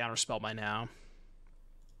found a counterspell by now.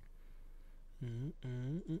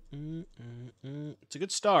 It's a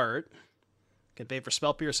good start. Can pay for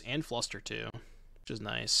Spell Pierce and Fluster, too, which is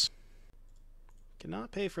nice.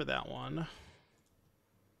 Cannot pay for that one.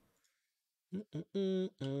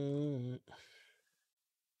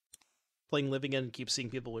 Playing Living End and keep seeing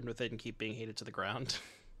people win with it and keep being hated to the ground.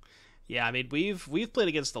 Yeah, I mean, we've played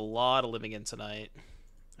against a lot of Living End tonight.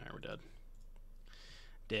 Alright, we're dead.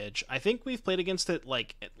 Dig. I think we've played against it,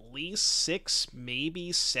 like, at least 6,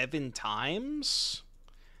 maybe 7 times.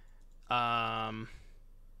 I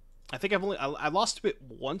think I lost to it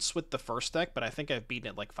once with the first deck, but I think I've beaten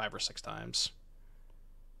it, like, 5 or 6 times.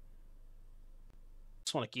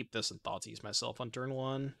 Just want to keep this and Thoughtseize myself on turn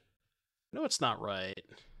 1. No, it's not right.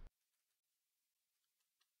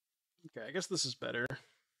 Okay, I guess this is better.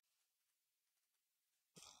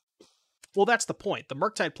 Well, that's the point. The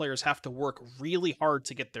Murktide players have to work really hard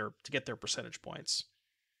to get their percentage points.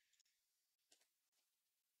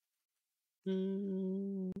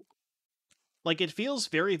 Like, it feels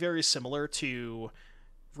very, very similar to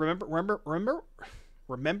remember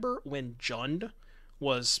when Jund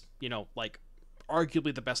was, you know, like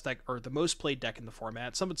arguably the best deck, or the most played deck in the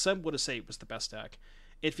format. Some would say it was the best deck.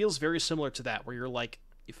 It feels very similar to that, where you're like,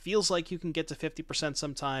 it feels like you can get to 50%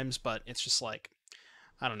 sometimes, but it's just like,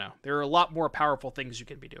 I don't know. There are a lot more powerful things you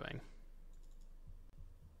can be doing.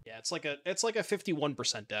 Yeah, it's like a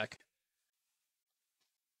 51% deck.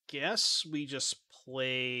 Guess we just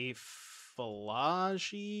play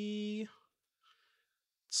Fallaji.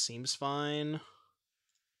 Seems fine.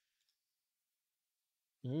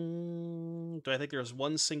 Do I think there's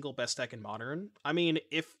one single best deck in Modern? I mean,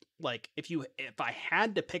 if I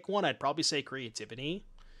had to pick one, I'd probably say Creativity.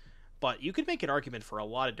 But you could make an argument for a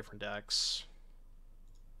lot of different decks.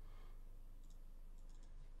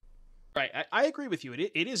 Right, I agree with you.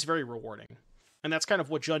 It is very rewarding. And that's kind of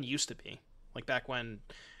what Jund used to be. Like back when,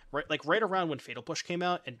 right around when Fatal Push came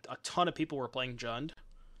out and a ton of people were playing Jund.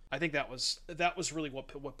 I think that was really what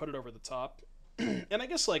put it over the top. And I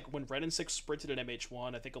guess like when Ren and 6 sprinted in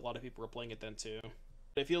MH1, I think a lot of people were playing it then too.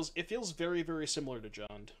 It feels very, very similar to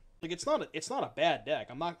Jund. Like it's not a bad deck.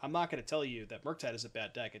 I'm not going to tell you that Murktide is a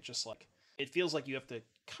bad deck. It's just like it feels like you have to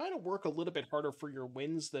kind of work a little bit harder for your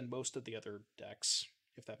wins than most of the other decks,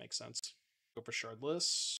 if that makes sense. Go for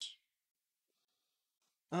Shardless.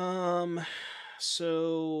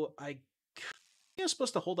 So I was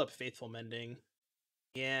supposed to hold up Faithful Mending.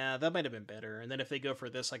 Yeah, that might have been better. And then if they go for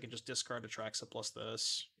this, I can just discard Atraxa plus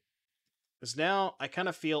this. Because now I kind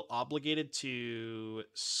of feel obligated to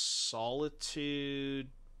Solitude,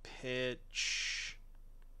 pitch,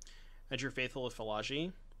 Edge Your Faithful with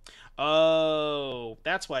Fallaji. Oh,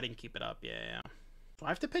 that's why I didn't keep it up. Yeah. Do I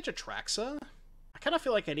have to pitch Atraxa? I kind of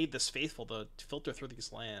feel like I need this Faithful to filter through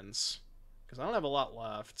these lands. Because I don't have a lot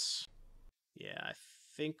left. Yeah, I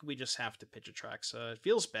think we just have to pitch Atraxa. It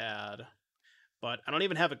feels bad. But I don't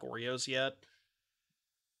even have a Goryo's yet.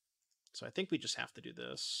 So I think we just have to do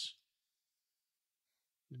this.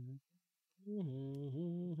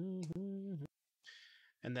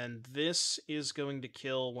 And then this is going to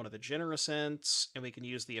kill one of the Generosents, and we can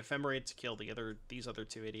use the Ephemerate to kill these other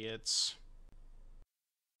two idiots.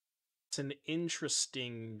 It's an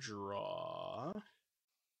interesting draw.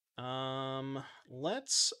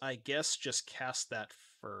 Let's, I guess, just cast that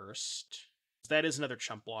first. That is another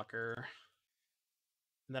chump blocker.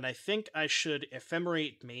 And then I think I should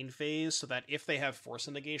Ephemerate main phase so that if they have Force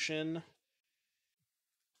and Negation...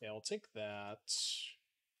 Yeah, I'll take that.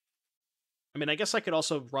 I mean, I guess I could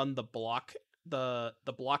also run the block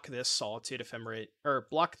this Solitude Ephemerate, or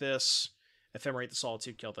block this, Ephemerate the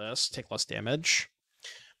Solitude, kill this, take less damage.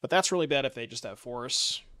 But that's really bad if they just have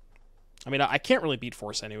Force. I mean, I can't really beat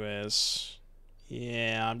Force anyways.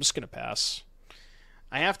 Yeah, I'm just gonna pass.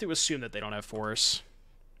 I have to assume that they don't have Force.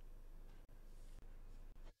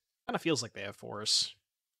 Kind of feels like they have Force.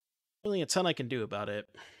 Really a ton I can do about it.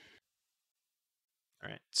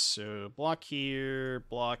 Alright, so block here,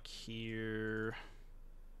 block here.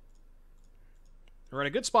 We're in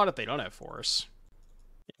a good spot if they don't have Force.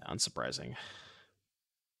 Yeah, unsurprising.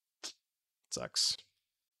 Sucks.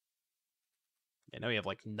 Yeah, now we have,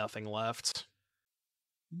 like, nothing left.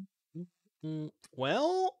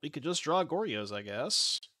 Well, we could just draw Goryo's, I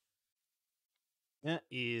guess. That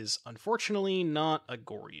is, unfortunately, not a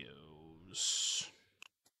Goryo's.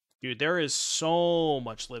 Dude, there is so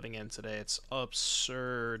much living end today. It's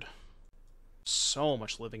absurd. So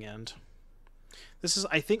much living end. This is,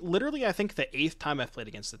 I think, literally, I think the 8th time I've played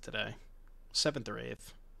against it today. 7th or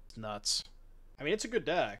 8th. It's nuts. I mean, it's a good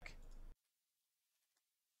deck.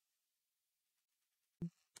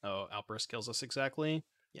 Oh, Outburst kills us exactly.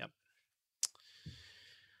 Yep.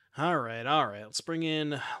 Alright. Let's bring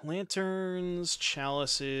in Lanterns,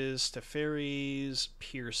 Chalices, Teferis,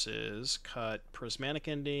 Pierces, cut Prismatic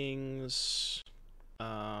Endings.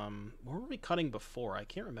 What were we cutting before? I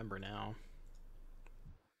can't remember now.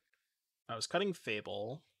 I was cutting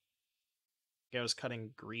Fable. I was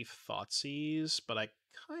cutting Grief Thoughtseize, but I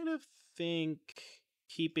kind of think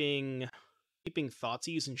keeping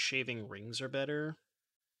Thoughtseize and shaving Rings are better.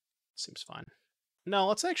 Seems fine. No,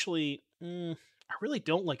 let's actually... I really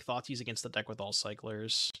don't like Thoughtseize against the deck with all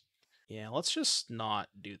cyclers. Yeah, let's just not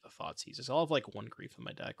do the Thoughtseizes. I'll have like one Grief in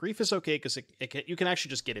my deck. Grief is okay because you can actually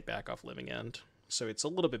just get it back off Living End. So it's a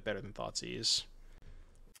little bit better than Thoughtseize.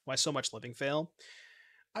 Why so much Living Fail?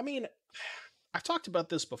 I mean, I've talked about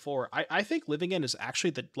this before. I think Living End is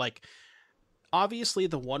actually the, like... Obviously,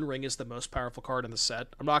 the One Ring is the most powerful card in the set.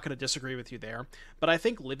 I'm not going to disagree with you there. But I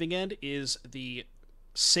think Living End is the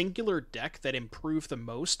singular deck that improved the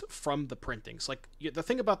most from the printings. Like, the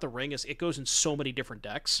thing about the Ring is it goes in so many different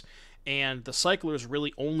decks, and the cyclers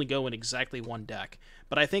really only go in exactly one deck.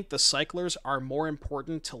 But I think the cyclers are more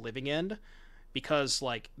important to Living End because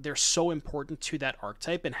like they're so important to that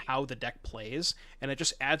archetype and how the deck plays, and it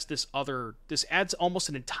just adds this adds almost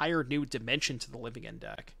an entire new dimension to the Living End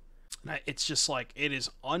deck. It's just like, it is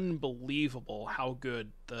unbelievable how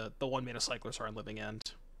good the 1-mana cyclers are in Living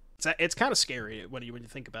End. It's kind of scary when you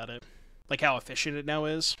think about it, like how efficient it now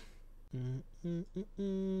is. All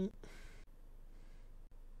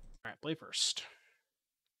right, play first.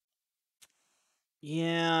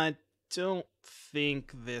 Yeah, I don't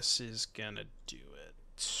think this is gonna do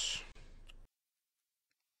it.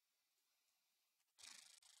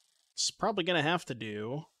 It's probably gonna have to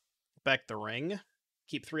do back the ring.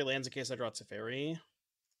 Keep 3 lands in case I draw Teferi.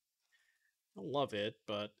 I love it,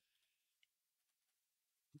 but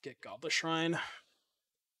get Godless Shrine.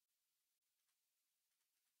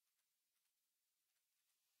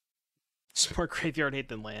 It's more graveyard hate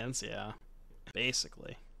than lands, yeah.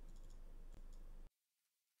 Basically.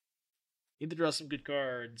 Need to draw some good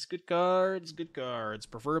cards. Good cards, good cards.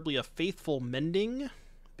 Preferably a Faithful Mending.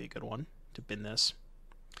 Be a good one to bin this.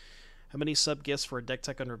 How many sub-gifts for a deck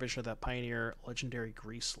tech on revision of that Pioneer Legendary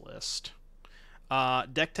Grease list?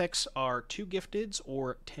 Deck techs are 2 gifteds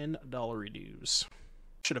or $10 dues.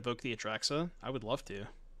 Should evoke the Atraxa. I would love to.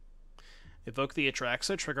 Evoke the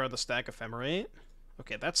Atraxa, trigger the stack Ephemerate.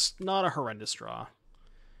 Okay, that's not a horrendous draw.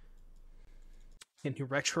 Can you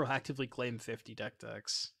retroactively claim 50 deck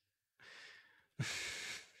techs?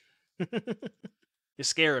 You're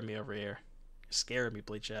scaring me over here. You're scaring me,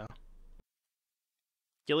 Bleach out.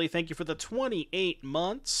 Gilly, thank you for the 28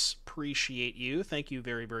 months. Appreciate you. Thank you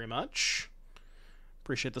very, very much.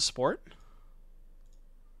 Appreciate the support.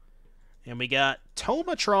 And we got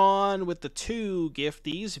Tomatron with the 2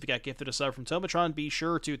 gifties. If you got gifted a sub from Tomatron, be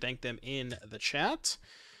sure to thank them in the chat.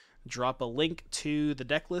 Drop a link to the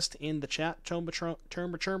deck list in the chat, Tomatron,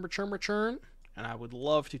 return, and I would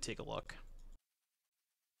love to take a look.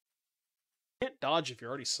 Can't dodge if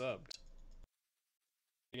you're already subbed.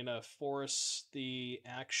 You're gonna force the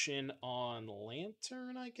action on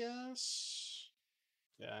Lantern, I guess?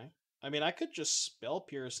 Okay. I mean, I could just Spell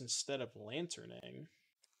Pierce instead of Lanterning.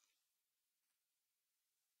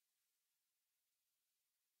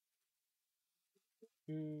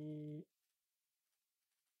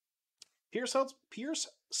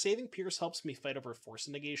 Saving Pierce helps me fight over Force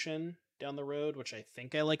Negation down the road, which I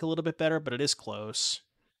think I like a little bit better, but it is close.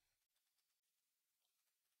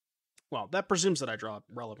 Well, that presumes that I draw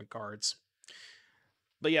relevant cards.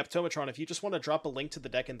 But yeah, Tomatron, if you just want to drop a link to the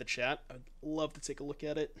deck in the chat, I'd love to take a look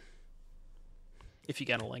at it. If you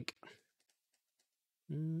get a link.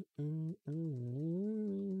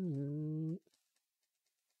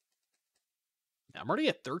 Yeah, I'm already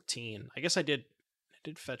at 13. I guess I did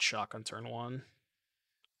fetch Shock on turn 1.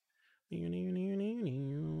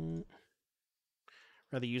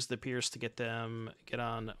 Rather use the Pierce to get on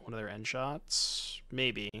one of their end shots?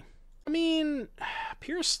 Maybe. I mean,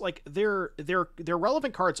 Pierce, like, their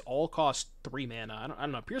relevant cards all cost 3 mana. I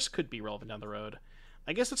don't know. Pierce could be relevant down the road.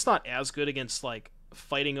 I guess it's not as good against, like,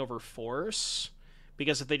 fighting over Force,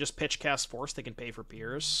 because if they just pitch cast Force, they can pay for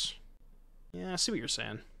Pierce. Yeah, I see what you're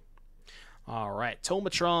saying. Alright,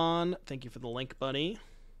 Tomatron, thank you for the link, buddy.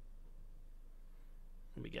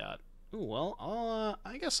 What we got? Ooh, well,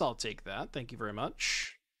 I guess I'll take that. Thank you very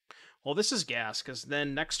much. Well, this is gas, because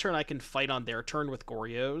then next turn I can fight on their turn with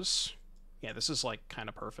Goryos. Yeah, this is, like, kind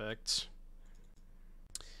of perfect.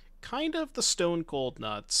 Kind of the Stone Cold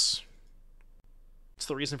nuts. It's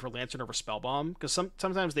the reason for Lantern over Spellbomb, because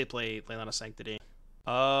sometimes they play Leyline of Sanctity.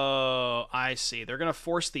 Oh, I see. They're going to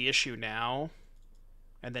force the issue now,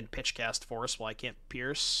 and then pitch cast Force while I can't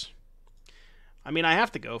Pierce. I mean, I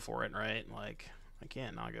have to go for it, right? Like, I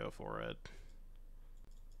can't not go for it.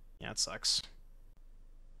 Yeah, it sucks.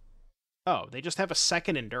 Oh, they just have a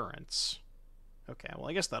 2nd Endurance. Okay, well,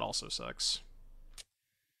 I guess that also sucks.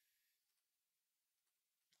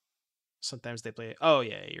 Sometimes they play... Oh,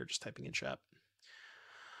 yeah, you're just typing in chat.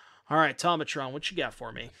 Alright, Tomatron, what you got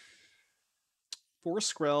for me?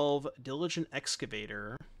 Force Grelv, Diligent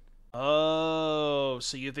Excavator. Oh,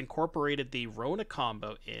 so you've incorporated the Rona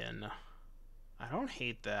combo in. I don't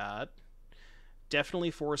hate that.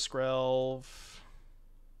 Definitely Force Grelv.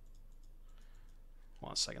 Hold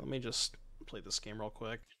on a second, let me just play this game real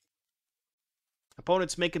quick.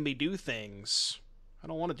 Opponent's making me do things. I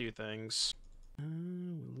don't want to do things. I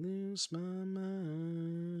will lose my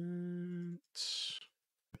mind.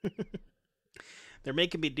 They're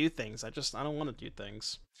making me do things. I don't want to do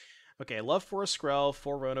things. Okay, love 4 Skrell,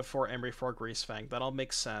 4 Rona, 4 Emery, 4 Greasefang. That all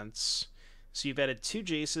makes sense. So you've added 2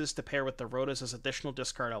 Jaces to pair with the Ronas as additional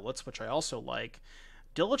discard outlets, which I also like.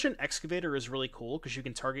 Diligent Excavator is really cool because you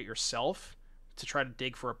can target yourself to try to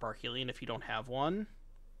dig for a Parhelion if you don't have one.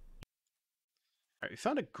 Alright, we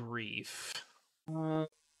found a Grief. What am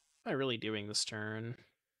I really doing this turn?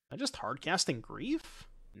 Am I just hardcasting Grief?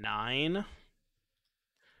 9. No,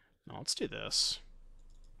 let's do this.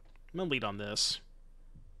 I'm gonna lead on this.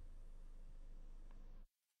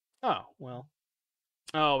 Oh, well.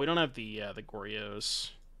 Oh, we don't have the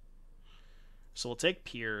Goryos. So we'll take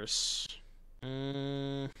Pierce.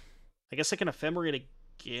 I guess I can Ephemerate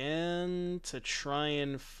again to try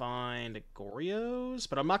and find Goryos,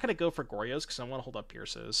 but I'm not going to go for Goryos because I want to hold up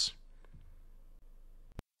Pierces.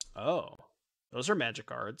 Oh, those are magic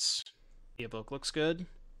cards. The Evoke looks good.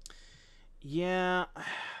 Yeah,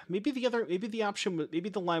 maybe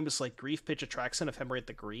the line was like Grief, pitch Atraxa, and Ephemerate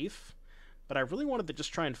the Grief, but I really wanted to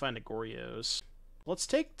just try and find a Goryos. Let's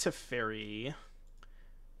take Teferi.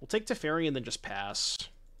 We'll take Teferi and then just pass.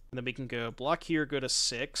 And then we can go block here, go to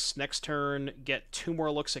 6. Next turn, get 2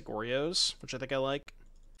 more looks at Goryos, which I think I like.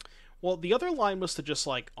 Well, the other line was to just,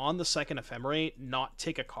 like, on the second Ephemerate, not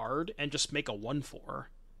take a card, and just make a 1/4.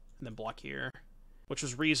 And then block here. Which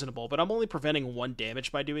was reasonable, but I'm only preventing 1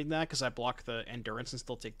 damage by doing that, because I block the Endurance and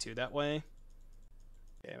still take 2 that way.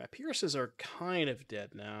 Okay, my Pierces are kind of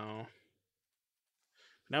dead now.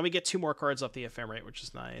 Now we get 2 more cards off the Ephemerate, which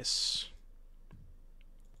is nice.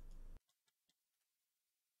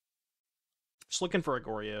 Just looking for a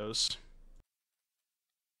Goryos.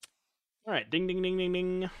 Alright, ding, ding, ding, ding,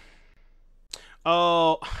 ding.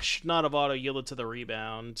 Oh, I should not have auto-yielded to the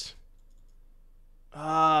rebound.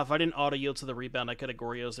 If I didn't auto-yield to the rebound, I could have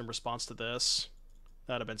Goryos in response to this.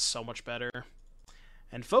 That would have been so much better.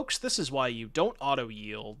 And folks, this is why you don't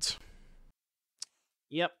auto-yield.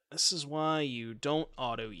 Yep, this is why you don't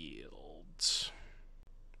auto-yield.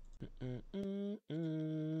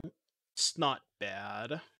 It's not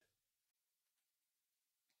bad.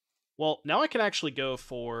 Well, now I can actually go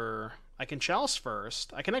for... I can Chalice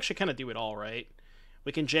first. I can actually kind of do it all, right?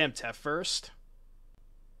 We can jam Tef first.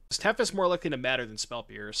 Because Tef is more likely to matter than Spell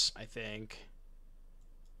Pierce, I think.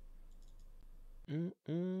 Let's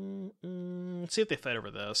see if they fight over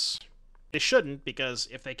this. They shouldn't, because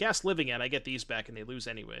if they cast Living End, I get these back and they lose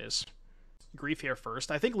anyways. Grief here first.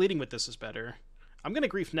 I think leading with this is better. I'm going to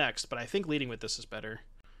Grief next, but I think leading with this is better.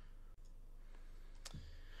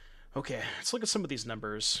 Okay, let's look at some of these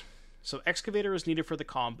numbers. So Excavator is needed for the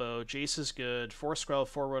combo. Jace is good. 4 Skrell,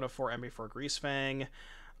 4 Rona, 4 Emmy, 4 Greasefang.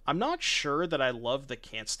 I'm not sure that I love the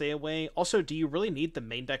Can't Stay Away. Also, do you really need the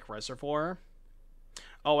main deck Reservoir?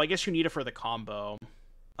 Oh, I guess you need it for the combo.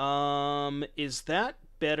 Is that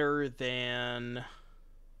better than...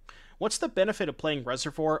 What's the benefit of playing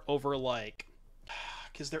Reservoir over, like...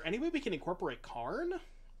 Is there any way we can incorporate Karn?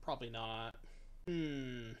 Probably not.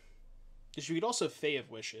 Because you could also Fae of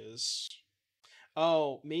Wishes.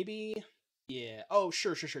 Oh, maybe... Yeah. Oh,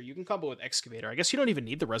 sure. You can combo with Excavator. I guess you don't even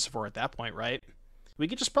need the Reservoir at that point, right? We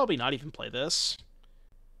could just probably not even play this.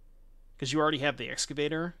 Because you already have the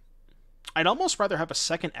Excavator. I'd almost rather have a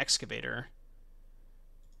second Excavator.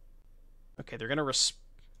 Okay, they're gonna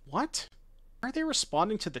What? Why are they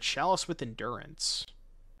responding to the Chalice with Endurance?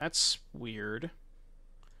 That's weird.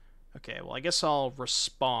 Okay, well, I guess I'll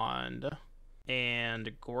respond.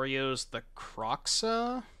 And Goryo's the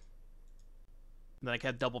Kroxa. Then I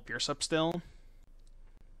can double Pierce up still.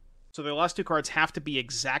 So the last 2 cards have to be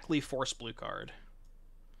exactly Force Blue card.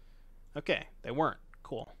 Okay, they weren't.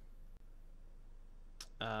 Cool.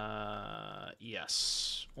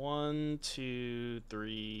 Yes. 1, 2,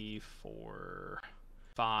 3, 4,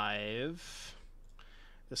 5.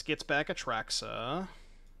 This gets back Atraxa.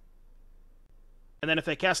 And then if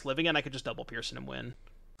they cast Living End, I could just double Pierce and win.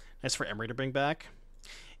 Nice for Emery to bring back.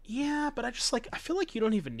 Yeah, but I feel like you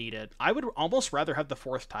don't even need it. I would almost rather have the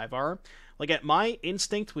 4th Tyvar. Like, my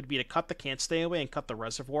instinct would be to cut the Can't Stay Away and cut the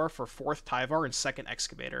Reservoir for 4th Tyvar and 2nd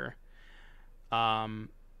Excavator.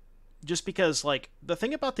 Just because, like, the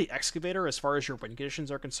thing about the Excavator, as far as your win conditions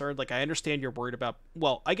are concerned, like, I understand you're worried about...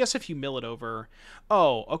 Well, I guess if you mill it over...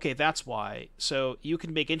 Oh, okay, that's why. So you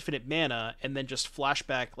can make infinite mana and then just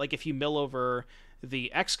flashback... Like, if you mill over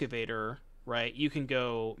the Excavator... Right, you can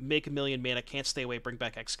go make 1,000,000 mana, Can't Stay Away, bring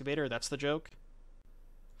back Excavator. That's the joke.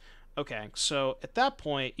 Okay, so at that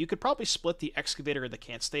point, you could probably split the Excavator and the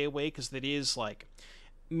Can't Stay Away, because it is, like,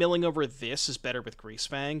 milling over this is better with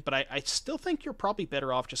Greasefang, but I still think you're probably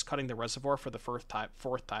better off just cutting the Reservoir for the 4th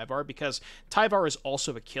Tyvar, because Tyvar is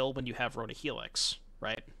also a kill when you have Rhoda Helix,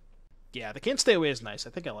 right? Yeah, the Can't Stay Away is nice. I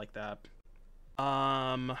think I like that.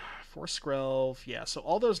 4 Skrelv, yeah, so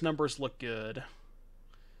all those numbers look good.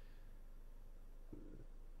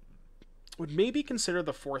 Would maybe consider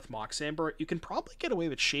the 4th Mox Amber. You can probably get away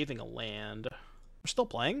with shaving a land. We're still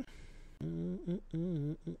playing? I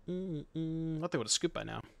thought they would have scooped by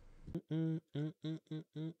now.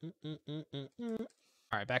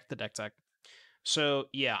 Alright, back to the deck tech. So,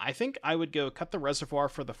 yeah, I think I would go cut the Reservoir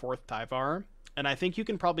for the 4th Tyvar, and I think you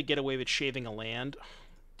can probably get away with shaving a land.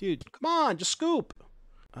 Dude, come on, just scoop!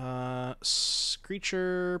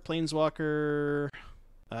 Creature, Planeswalker...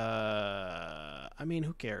 I mean,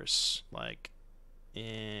 who cares? Like,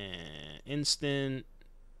 instant...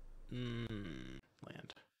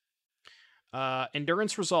 land.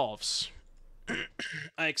 Endurance resolves.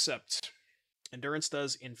 I accept. Endurance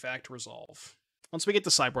does, in fact, resolve. Once we get to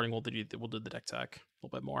sideboarding, we'll do the deck tech a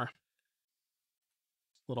little bit more. A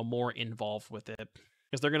little more involved with it.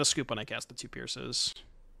 Because they're going to scoop when I cast the 2 Pierces.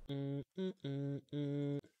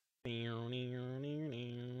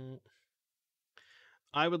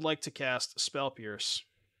 I would like to cast Spell Pierce.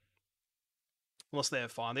 Unless they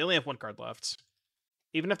have Fawn. They only have 1 card left.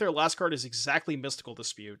 Even if their last card is exactly Mystical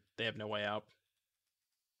Dispute, they have no way out.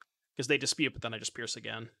 Because they dispute, but then I just Pierce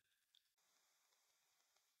again.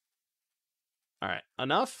 Alright,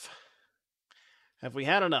 enough? Have we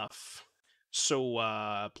had enough? So,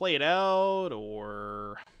 play it out,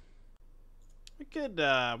 or... We could,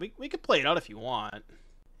 we could play it out if you want.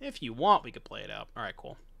 If you want, we could play it out. Alright,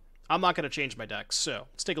 cool. I'm not going to change my deck, so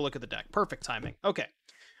let's take a look at the deck. Perfect timing. Okay,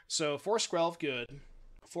 so 4 Skrelv, good.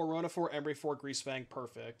 4 Rona, 4 Emry, 4 Greasefang,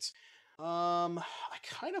 perfect. I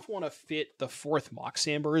kind of want to fit the 4th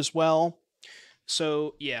Moxamber as well.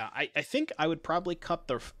 So, yeah, I think I would probably cut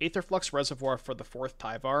the Aetherflux Reservoir for the 4th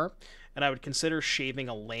Tyvar, and I would consider shaving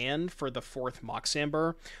a land for the 4th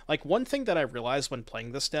Moxamber. Like, one thing that I realized when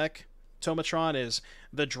playing this deck, Tomatron, is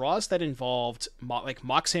the draws that involved, like,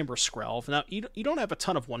 Moxamber Skrelv. Now, you don't have a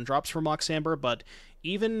ton of 1-drops for Moxamber, but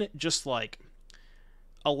even just, like,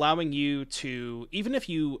 allowing you to, even if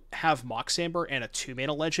you have Moxamber and a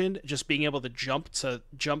 2-mana legend, just being able to jump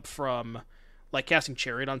from... Like, casting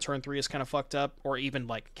Chariot on turn 3 is kind of fucked up, or even,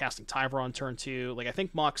 like, casting Tyvar on turn 2. Like, I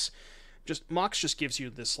think Mox just gives you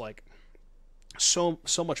this, like, so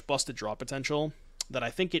much busted draw potential that I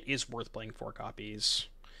think it is worth playing 4 copies.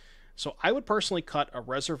 So I would personally cut a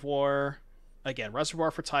Reservoir, again,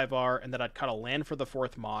 Reservoir for Tyvar, and then I'd cut a land for the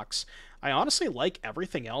 4th Mox. I honestly like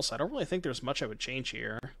everything else. I don't really think there's much I would change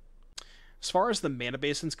here. As far as the mana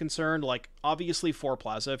basin's concerned, like, obviously 4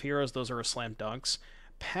 Plaza of Heroes, those are a slam dunks.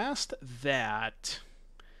 Past that,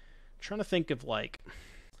 I'm trying to think of, like,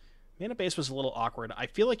 mana base was a little awkward. I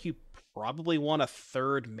feel like you probably want a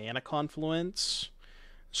 3rd Mana Confluence,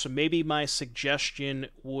 so maybe my suggestion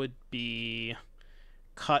would be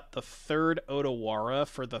cut the 3rd Otawara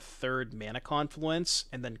for the 3rd Mana Confluence,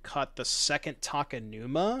 and then cut the 2nd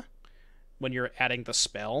Takenuma when you're adding the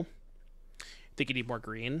spell. I think you need more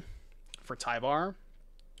green for Tyvar.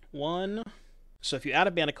 1... So if you add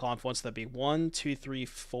a Mana Confluence, that'd be 1, 2, 3,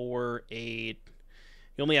 4, 8.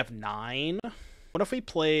 You only have 9. What if we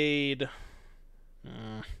played...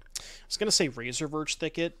 I was going to say Razorverge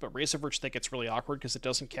Thicket, but Razorverge Thicket's really awkward because it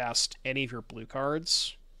doesn't cast any of your blue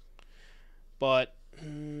cards. But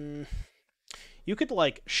you could,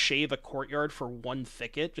 like, shave a Courtyard for 1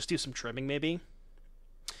 Thicket. Just do some trimming, maybe.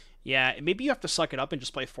 Yeah, maybe you have to suck it up and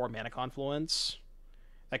just play 4 Mana Confluence.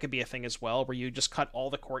 That could be a thing as well, where you just cut all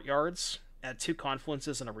the Courtyards, add 2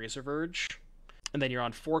 Confluences and a Razorverge, and then you're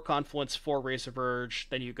on 4 Confluence, 4 Razorverge,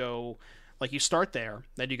 then you go, like, you start there,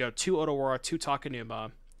 then you go 2 Otawara, 2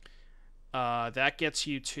 Takenuma, that gets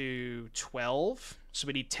you to 12, so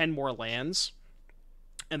we need 10 more lands,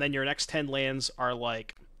 and then your next 10 lands are,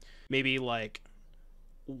 like, maybe, like,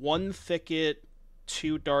 1 Thicket,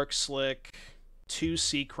 2 Dark Slick, 2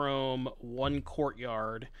 Seachrome, 1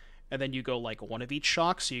 Courtyard, and then you go, like, 1 of each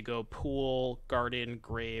shock, so you go Pool, Garden,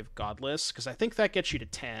 Grave, Godless, because I think that gets you to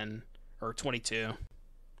 10, or 22.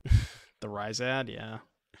 The Rysad, yeah.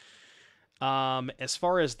 As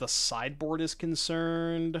far as the sideboard is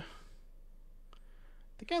concerned, I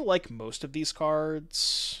think I like most of these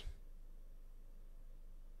cards.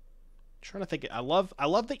 I'm trying to think, I love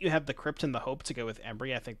that you have the Crypt and the Hope to go with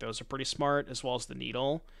Emry. I think those are pretty smart, as well as the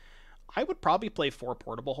Needle. I would probably play 4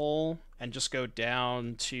 Portable Hole and just go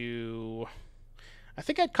down to... I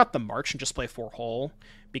think I'd cut the March and just play 4 Hole,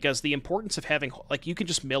 because the importance of having... Like, you can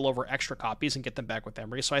just mill over extra copies and get them back with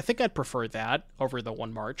Emry, so I think I'd prefer that over the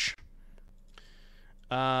 1 March.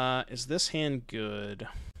 Is this hand good?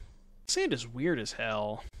 This hand is weird as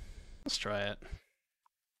hell. Let's try it.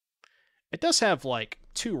 It does have, like,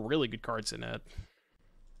 2 really good cards in it.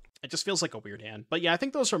 It just feels like a weird hand. But yeah, I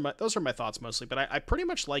think those are my thoughts mostly. But I pretty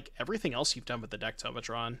much like everything else you've done with the deck,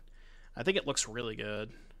 Tomatron. I think it looks really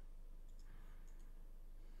good.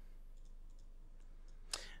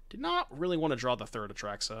 Did not really want to draw the 3rd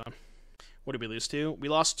Atraxa. What did we lose to? We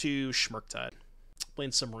lost to Schmurktide.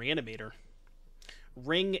 Playing some Ringanimator.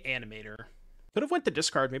 Ringanimator. Could have went to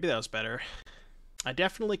discard. Maybe that was better. I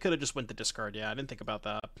definitely could have just went to discard. Yeah, I didn't think about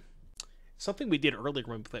that. Something we did earlier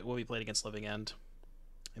when we played against Living End.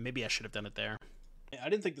 And maybe I should have done it there. I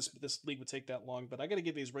didn't think this league would take that long, but I gotta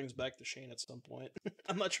give these rings back to Shane at some point.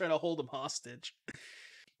 I'm not trying to hold him hostage.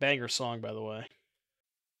 Banger song, by the way.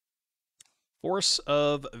 Force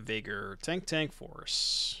of Vigor. Tank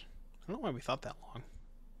Force. I don't know why we thought that long.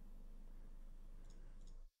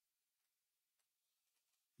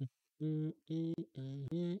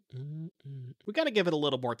 We gotta give it a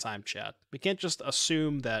little more time, chat. We can't just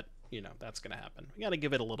assume that, that's gonna happen. We gotta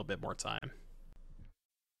give it a little bit more time.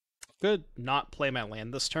 Could not play my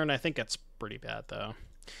land this turn. I think that's pretty bad, though.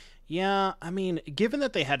 Yeah, I mean, given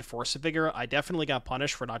that they had Force of Vigor, I definitely got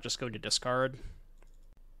punished for not just going to discard.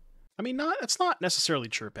 I mean, it's not necessarily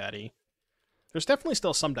true, Patty. There's definitely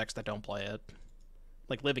still some decks that don't play it.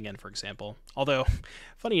 Like Living End, for example. Although,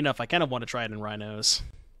 funny enough, I kind of want to try it in Rhinos.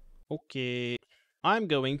 Okay. I'm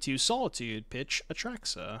going to Solitude pitch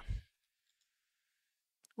Atraxa.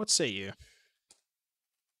 What say you?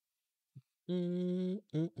 How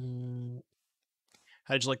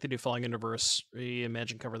did you like the new Falling Anniversary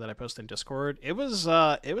Imagine cover that I posted in Discord? It was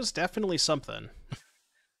definitely something.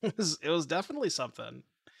 it was definitely something.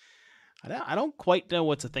 I don't quite know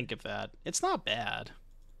what to think of that. It's not bad.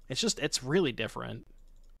 It's really different.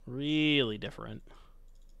 Really different.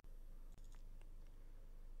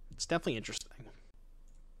 It's definitely interesting.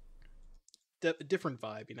 Different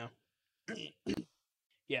vibe,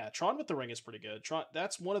 Yeah, Tron with the ring is pretty good. Tron,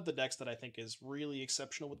 that's one of the decks that I think is really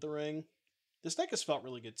exceptional with the ring. This deck has felt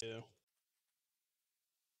really good too.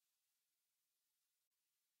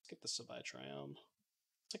 Let's get the Savai Triome.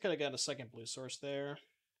 I could have got a second blue source there.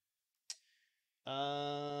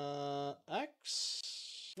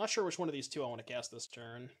 X. Not sure which one of these two I want to cast this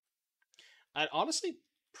turn. I'd honestly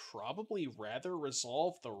probably rather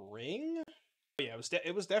resolve the ring. But yeah,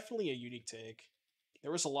 it was definitely a unique take.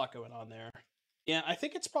 There was a lot going on there. Yeah, I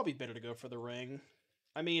think it's probably better to go for the ring.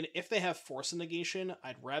 I mean, if they have Force and Negation,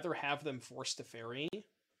 I'd rather have them force Teferi.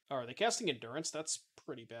 Oh, are they casting Endurance? That's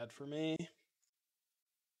pretty bad for me.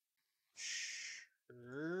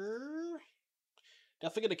 Sure.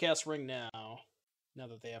 Definitely gonna cast Ring now. Now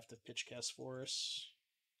that they have to pitch cast Force.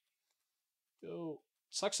 Go.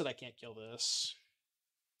 Sucks that I can't kill this.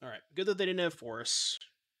 Alright, good that they didn't have Force.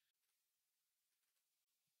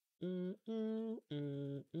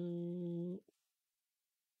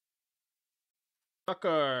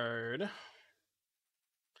 Card.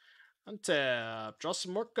 Untap. Draw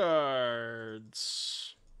some more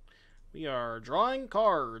cards. We are drawing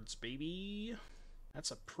cards, baby.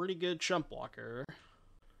 That's a pretty good chump blocker.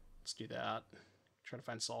 Let's do that. Try to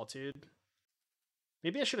find Solitude.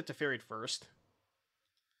 Maybe I should have Teferied first.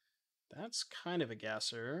 That's kind of a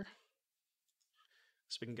gasser.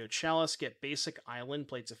 So we can go Chalice, get basic Island,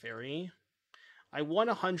 play Teferi. I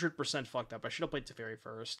 100% fucked up. I should have played Teferi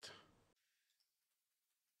first.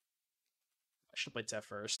 I should have played Tef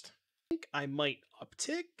first. I think I might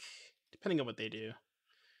uptick, depending on what they do.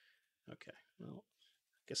 Okay, well,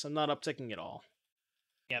 I guess I'm not upticking at all.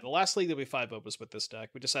 Yeah, the last league that we 5-0 was with this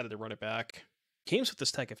deck. We decided to run it back. Games with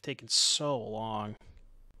this deck have taken so long.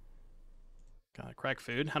 Gotta crack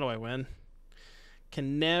food. How do I win?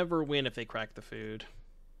 Can never win if they crack the food.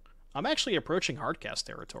 I'm actually approaching hardcast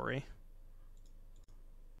territory.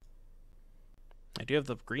 I do have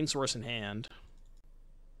the green source in hand.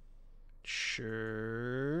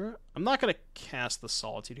 Sure. I'm not going to cast the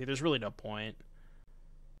Solitude here. There's really no point.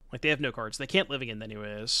 Like, they have no cards. They can't Living End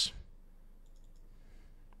anyways.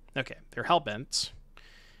 Okay, they're Hellbent.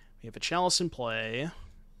 We have a Chalice in play.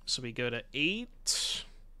 So we go to 8.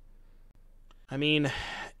 I mean,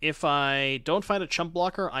 if I don't find a chump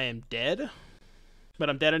blocker, I am dead. But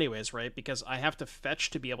I'm dead anyways, right? Because I have to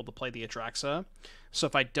fetch to be able to play the Atraxa. So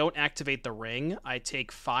if I don't activate the ring, I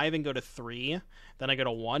take 5 and go to 3. Then I go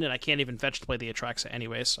to 1, and I can't even fetch to play the Atraxa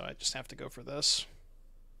anyway, so I just have to go for this.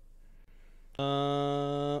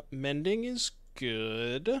 Mending is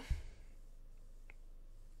good.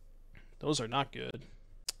 Those are not good.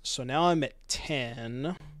 So now I'm at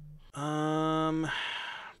 10. I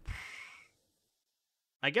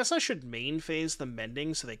guess I should main phase the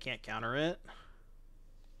Mending so they can't counter it.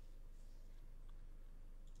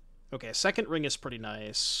 Okay, second ring is pretty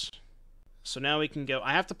nice. So now we can go...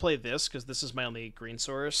 I have to play this, because this is my only green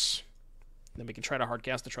source. Then we can try to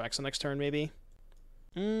hardcast the Atraxa next turn, maybe.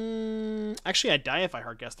 Actually, I die if I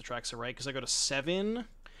hardcast the Atraxa, right? Because I go to 7.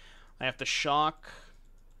 I have to shock.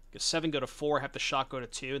 Go 7, go to 4. I have to shock, go to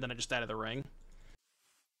 2. Then I just die to the ring.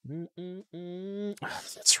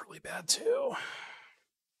 That's really bad, too.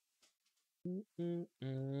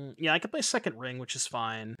 Yeah, I could play second ring, which is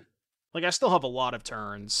fine. Like, I still have a lot of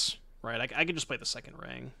turns, right? I could just play the second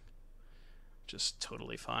ring. Just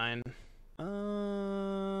totally fine.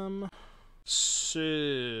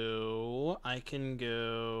 So I can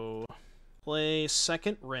go play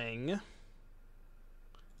second ring.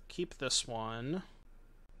 Keep this one.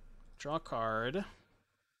 Draw a card.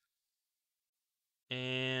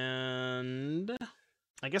 And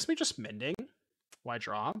I guess we just mending. Why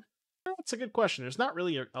draw? That's a good question. There's not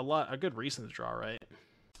really a good reason to draw, right?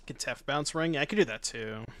 Can Tef bounce ring? Yeah, I could do that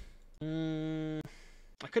too.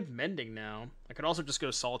 I could mending now. I could also just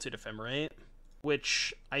go Solitude Ephemerate,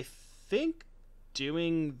 which I think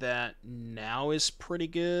doing that now is pretty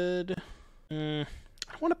good. I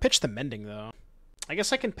don't want to pitch the mending though. I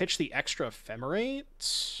guess I can pitch the extra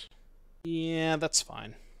Ephemerate. Yeah, that's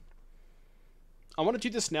fine. I want to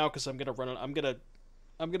do this now because I'm gonna run it. I'm gonna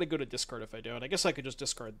go to discard if I don't. I guess I could just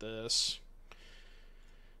discard this.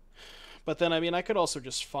 But then, I mean, I could also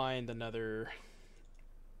just find another.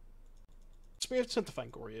 So we have to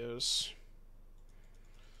find Goryos.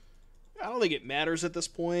 I don't think it matters at this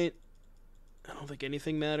point. I don't think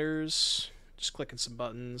anything matters. Just clicking some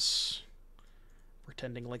buttons.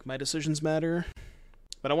 Pretending like my decisions matter.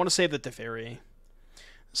 But I want to save the Teferi.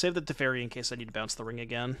 Save the Teferi in case I need to bounce the ring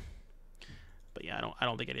again. But yeah, I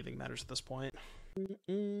don't think anything matters at this point. I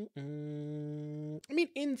mean,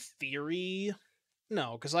 in theory,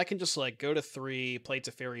 no, because I can just like go to 3, play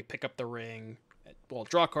Teferi, pick up the ring, well,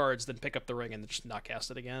 draw cards, then pick up the ring and just not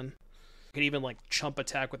cast it again. I could even like chump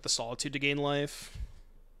attack with the Solitude to gain life.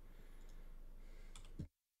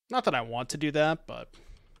 Not that I want to do that, but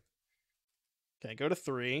okay, go to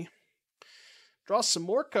 3. Draw some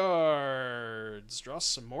more cards. Draw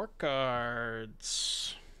some more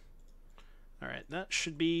cards. Alright, that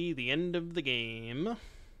should be the end of the game.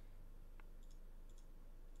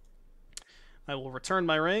 I will return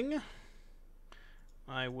my ring.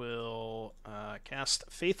 I will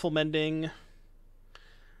cast Faithful Mending.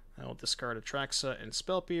 I will discard Atraxa and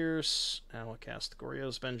Spell Pierce. I will cast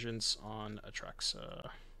Goryo's Vengeance on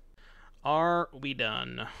Atraxa. Are we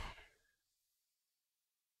done?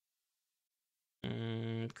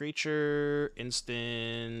 Creature,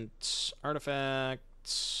 instant, artifact.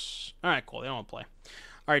 Alright, cool. They don't want to play.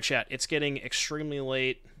 Alright, chat. It's getting extremely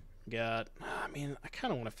late. I mean, I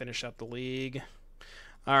kind of want to finish out the league.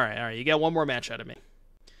 Alright. You got one more match out of me.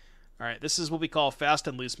 Alright, this is what we call fast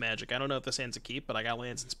and loose magic. I don't know if this hand's a keep, but I got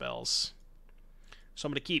lands and spells. So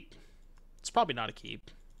I'm going to keep. It's probably not a keep.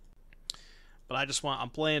 But I'm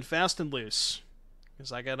playing fast and loose.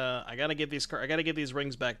 Because I gotta give these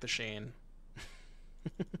rings back to Shane.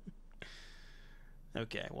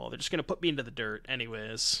 Okay, well, they're just gonna put me into the dirt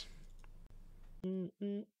anyways.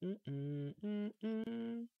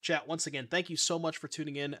 Chat, once again, thank you so much for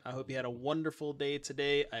tuning in. I hope you had a wonderful day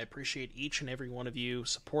today. I appreciate each and every one of you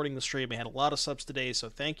supporting the stream. We had a lot of subs today, so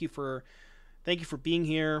thank you for being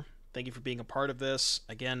here. Thank you for being a part of this.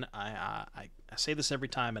 Again, I say this every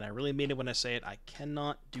time, and I really mean it when I say it. I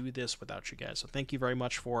cannot do this without you guys. So thank you very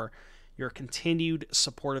much for your continued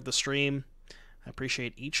support of the stream. I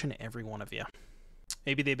appreciate each and every one of you.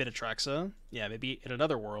 Maybe they've been Atraxa. Yeah, maybe in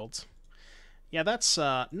another world. Yeah, that's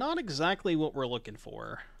not exactly what we're looking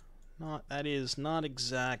for. That is not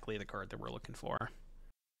exactly the card that we're looking for.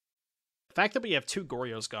 The fact that we have 2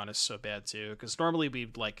 Goryos gone is so bad too, because normally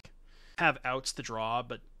we'd like have outs to draw,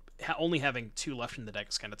 but only having 2 left in the deck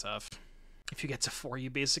is kind of tough. If you get to 4, you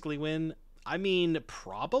basically win. I mean,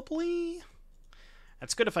 probably.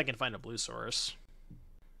 That's good if I can find a blue source.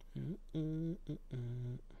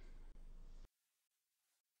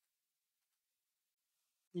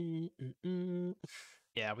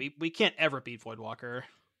 Yeah, we can't ever beat Voidwalker.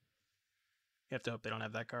 You have to hope they don't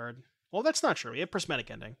have that card. Well, that's not true. We have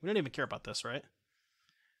Prismatic Ending. We don't even care about this, right?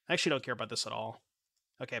 I actually don't care about this at all.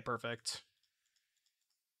 Okay, perfect.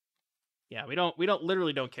 Yeah, we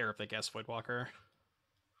literally don't care if they guess Voidwalker.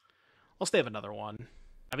 Unless they have another one.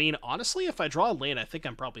 I mean, honestly, if I draw a lane, I think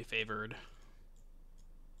I'm probably favored.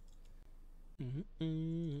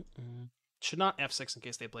 Should not F6 in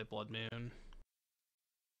case they play Blood Moon.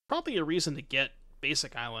 Probably a reason to get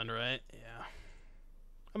Basic Island, right? Yeah.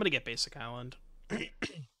 I'm gonna get Basic Island.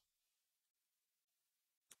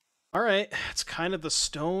 Alright, it's kind of the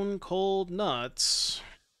stone cold nuts.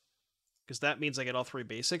 Because that means I get all 3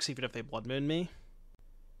 basics, even if they Blood Moon me.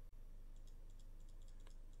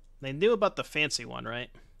 They knew about the fancy one, right?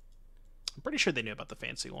 I'm pretty sure they knew about the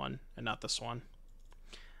fancy one, and not this one.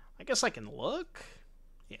 I guess I can look?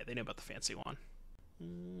 Yeah, they knew about the fancy one.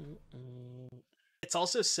 It's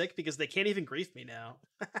also sick because they can't even grief me now.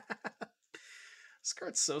 This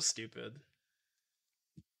card's so stupid.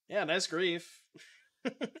 Yeah, nice grief.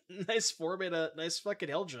 Nice 4-mana, nice fucking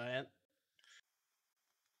Hell Giant.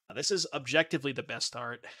 This is objectively the best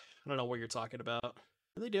art. I don't know what you're talking about. What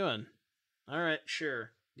are they doing? Alright,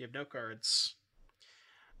 sure. You have no cards.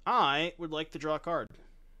 I would like to draw a card.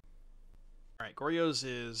 Alright, Goryo's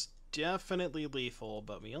is definitely lethal,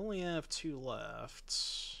 but we only have 2 left.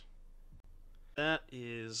 That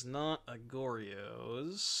is not a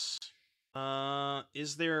Goryo's.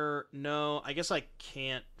 Is there... No, I guess I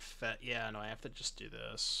can't yeah, no, I have to just do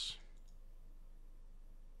this.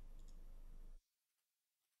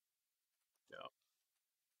 Yeah.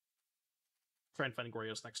 Try and find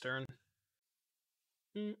Goryo's next turn.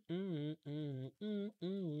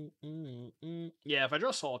 Yeah, if I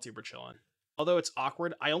draw Solitude, we're chilling. Although it's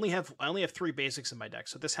awkward, I only have 3 basics in my deck,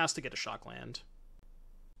 so this has to get a shock land.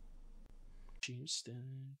 It's a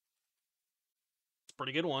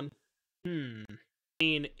pretty good one. I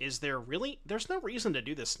mean, is there really... There's no reason to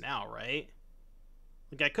do this now, right?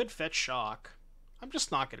 Like, I could fetch shock. I'm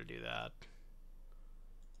just not going to do that.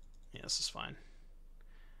 Yeah, this is fine.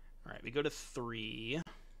 Alright, we go to 3.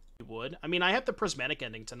 We would. I mean, I have the Prismatic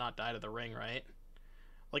Ending to not die to the ring, right?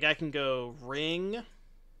 Like, I can go ring...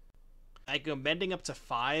 I go Mending up to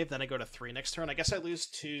 5, then I go to 3 next turn. I guess I lose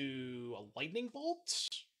to a Lightning Bolt?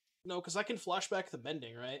 No, because I can flashback the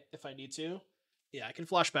Mending, right? If I need to. Yeah, I can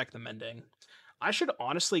flashback the Mending. I should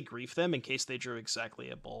honestly grief them in case they drew exactly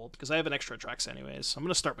a Bolt, because I have an extra Atraxa anyways. I'm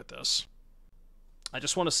going to start with this. I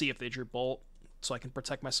just want to see if they drew Bolt, so I can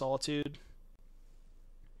protect my Solitude.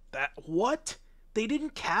 That... What? They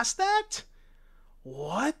didn't cast that?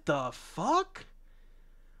 What the fuck?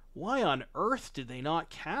 Why on earth did they not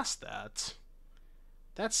cast that?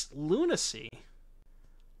 That's lunacy.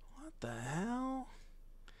 What the hell?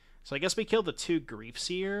 So I guess we killed the 2 griefs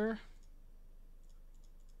here.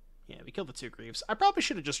 Yeah, we killed the 2 griefs. I probably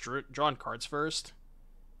should have just drawn cards first.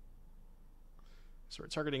 So we're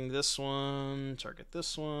targeting this one, target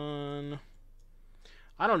this one.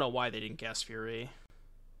 I don't know why they didn't cast Fury.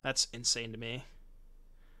 That's insane to me.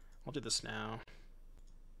 I'll do this now.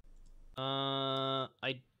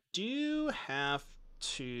 I do have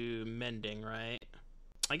to Mending, right?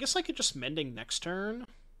 I guess I could just Mending next turn.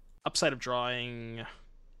 Upside of drawing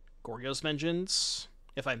Goryo's Vengeance.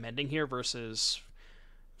 If I'm Mending here versus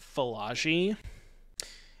Fallaji.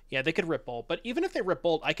 Yeah, they could rip Bolt. But even if they rip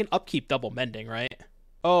Bolt, I can upkeep double Mending, right?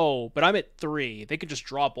 Oh, but I'm at 3. They could just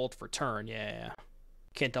draw Bolt for turn. Yeah.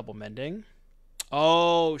 Can't double Mending.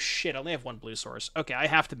 Oh, shit. I only have 1 blue source. Okay, I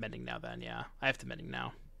have to Mending now then. Yeah, I have to Mending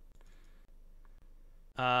now.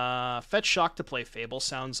 Fetch Shock to play Fable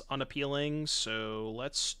sounds unappealing, so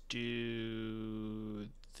let's do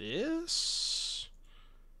this.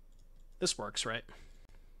 This works, right?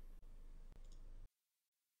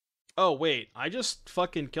 Oh, wait. I just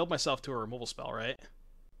fucking killed myself to a removal spell, right?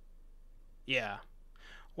 Yeah.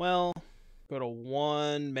 Well, go to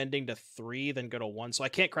 1, Mending to 3, then go to 1. So I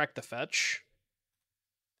can't crack the fetch.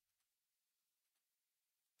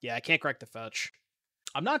 Yeah, I can't crack the fetch.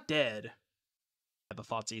 I'm not dead. The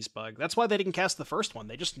Thought's bug. That's why they didn't cast the first one.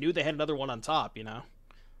 They just knew they had another one on top, you know?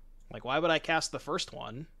 Like, why would I cast the first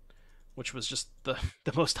one? Which was just the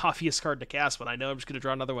most obvious card to cast, but I know I'm just going to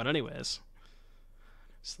draw another one anyways.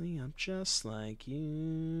 I'm just like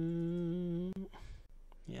you.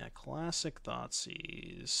 Yeah, classic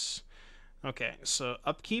Thoughtseize. Okay, so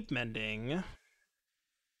upkeep Mending.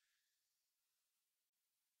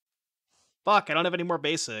 Fuck, I don't have any more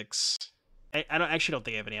basics. I actually don't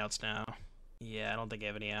think I have any outs now. Yeah, I don't think I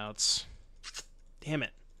have any outs. Damn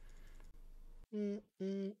it.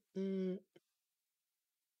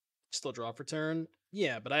 Still draw for turn?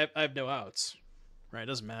 Yeah, but I have no outs. Right,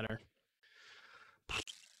 doesn't matter.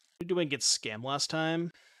 What did we get scammed last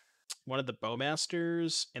time? Wanted the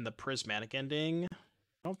Bowmasters and the Prismatic Ending. I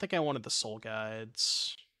don't think I wanted the Soul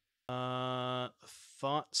Guides.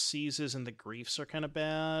 Thoughtseizes and the Griefs are kind of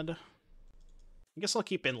bad. I guess I'll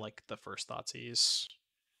keep in, like, the first Thoughtseize.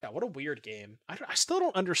 Yeah, what a weird game. I still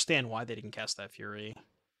don't understand why they didn't cast that Fury.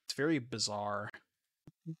 It's very bizarre.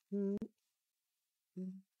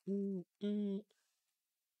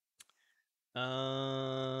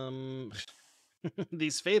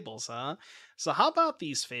 These Fables, huh? So how about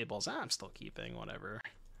these Fables? I'm still keeping, whatever.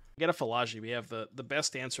 Get a Fallaji. We have the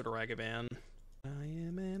best answer to Ragavan. I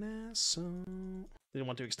am an asshole. Didn't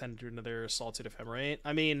want to extend it to another Solitude Ephemerate.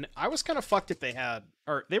 I mean, I was kind of fucked if they had...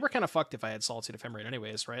 Or, they were kind of fucked if I had Solitude Ephemerate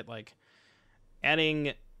anyways, right? Like,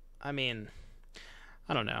 adding... I mean...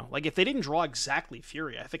 I don't know. Like, if they didn't draw exactly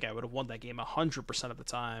Fury, I think I would have won that game 100% of the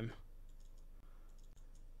time.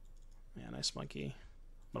 Yeah, nice monkey.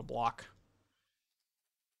 I'm gonna block.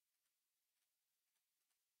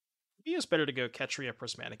 Maybe it's better to go Ketria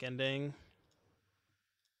Prismatic Ending.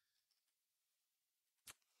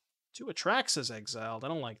 2 Atraxas exiled. I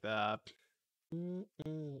don't like that.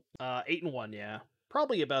 8-1, yeah.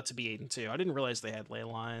 Probably about to be 8-2. I didn't realize they had ley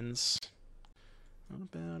lines. What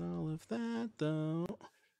about all of that, though?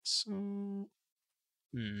 So...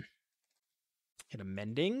 Hit a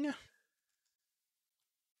Mending? I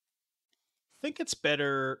think it's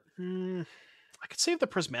better... I could save the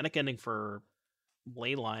Prismatic Ending for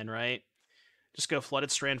Leyline, right? Just go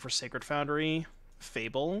Flooded Strand for Sacred Foundry,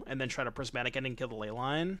 Fable, and then try to Prismatic Ending kill the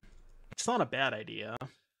Leyline. It's not a bad idea.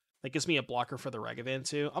 That gives me a blocker for the Ragavan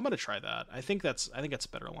too. I'm gonna try that. I think that's a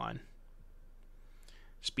better line.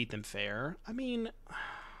 Just beat them fair. I mean,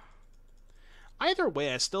 either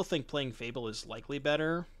way, I still think playing Fable is likely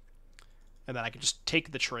better, and then I could just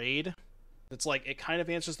take the trade. It's like it kind of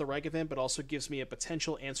answers the Ragavan, but also gives me a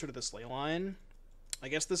potential answer to this Leyline. I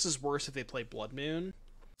guess this is worse if they play Blood Moon.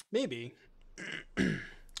 Maybe. I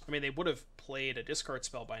mean, they would have played a discard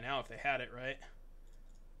spell by now if they had it, right?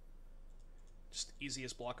 Just the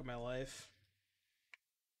easiest block of my life.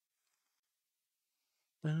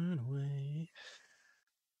 Run away.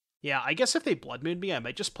 Yeah, I guess if they Blood Moon me, I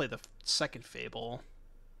might just play the second Fable.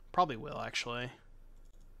 Probably will, actually.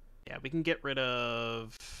 Yeah, we can get rid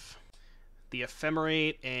of the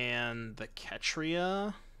Ephemerate and the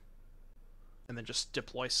Ketria, and then just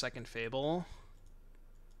deploy second Fable.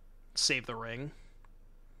 Save the ring.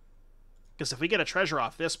 Because if we get a treasure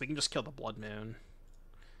off this, we can just kill the Blood Moon.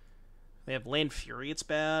 They have Land Fury, it's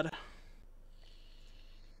bad.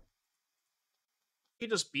 We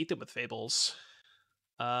just beat them with Fables.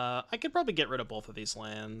 I could probably get rid of both of these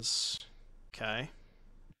lands. Okay.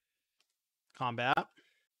 Combat.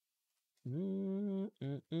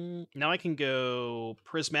 Now I can go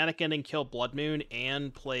Prismatic Ending, kill Blood Moon,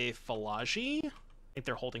 and play Fallaji. I think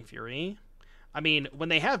they're holding Fury. I mean, when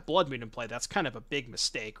they have Blood Moon in play, that's kind of a big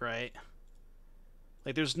mistake, right?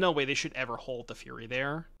 Like, there's no way they should ever hold the Fury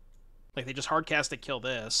there. Like, they just hardcast it, kill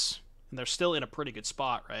this, and they're still in a pretty good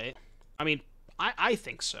spot, right? I mean, I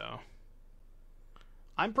think so.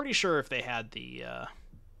 I'm pretty sure if they had the,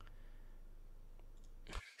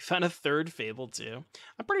 found a third Fable, too.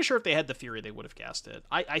 I'm pretty sure if they had the Fury, they would have cast it.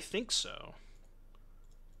 I think so.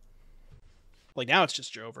 Like, now it's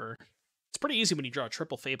just Jover. It's pretty easy when you draw a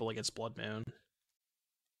triple Fable against Blood Moon.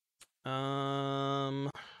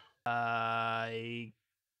 I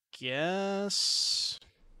guess...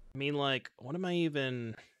 I mean, like, what am I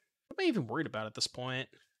even worried about at this point?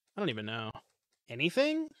 I don't even know.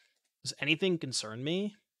 Anything? Does anything concern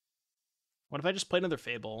me? What if I just play another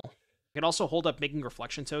Fable? I could also hold up making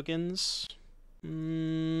reflection tokens.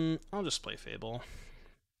 I'll just play Fable.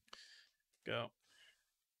 Go.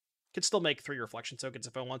 Could still make 3 reflection tokens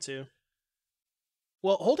if I want to.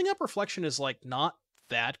 Well, holding up reflection is, like, not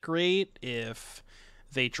that great if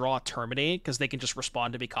they draw Terminate, because they can just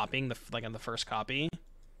respond to me copying, on the first copy.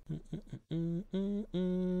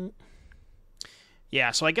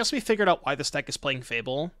 Yeah, so I guess we figured out why this deck is playing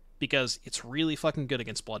Fable, because it's really fucking good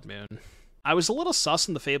against Blood Moon. I was a little sus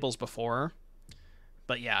in the Fables before,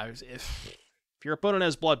 but yeah, if your opponent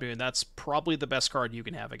has Blood Moon, that's probably the best card you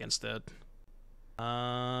can have against it.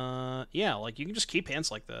 Yeah, like, you can just keep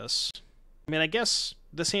hands like this. I mean, I guess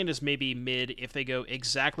this hand is maybe mid if they go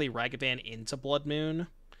exactly Ragavan into Blood Moon,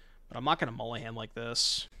 but I'm not going to mull a hand like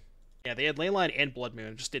this. Yeah, they had Leyline and Blood Moon,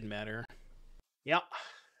 it just didn't matter. Yep.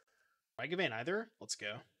 Ragavan either? Let's go. I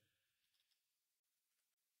don't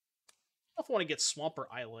know if I want to get Swamp or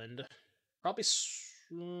Island. Probably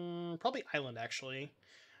Island, actually.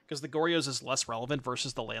 Because the Goryos is less relevant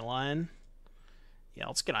versus the Leyline. Yeah,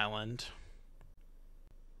 let's get Island.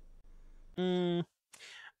 I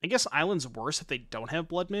guess Island's worse if they don't have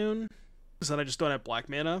Blood Moon, because then I just don't have black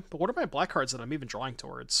mana. But what are my black cards that I'm even drawing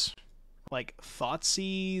towards? Like,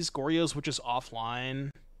 Thoughtseize, Goryos, which is offline.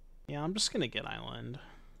 Yeah, I'm just gonna get Island.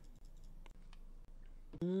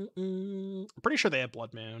 I'm pretty sure they have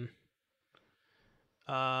Blood Moon.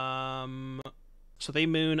 So they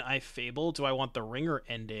Moon, I Fable. Do I want the Ring or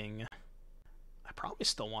Ending? I probably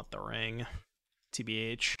still want the Ring.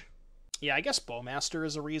 TBH. Yeah, I guess Bowmaster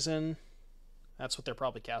is a reason. That's what they're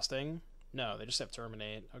probably casting. No, they just have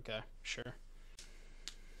Terminate. Okay, sure.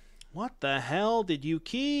 What the hell did you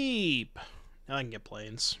keep? Now I can get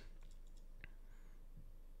Plains.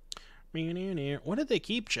 What did they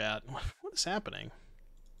keep, chat? What is happening?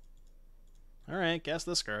 Alright, guess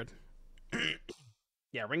this card.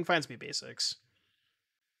 Yeah, Ring finds me basics.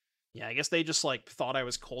 Yeah, I guess they just, like, thought I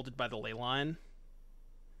was colded by the Leyline.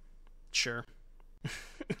 Sure.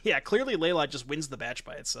 Yeah, clearly Leyline just wins the match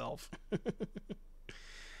by itself.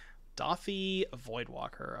 Dothy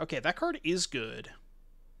Voidwalker. Okay, that card is good.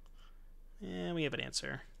 And we have an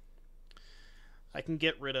answer. I can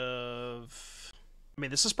get rid of... I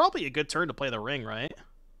mean, this is probably a good turn to play the ring, right?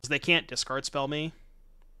 Because they can't discard spell me.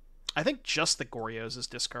 I think just the Goryos is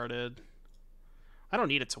discarded. I don't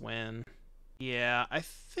need it to win. Yeah, I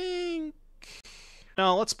think...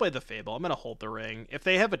 No, let's play the Fable. I'm going to hold the ring. If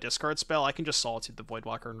they have a discard spell, I can just Solitude the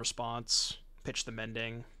Voidwalker in response. Pitch the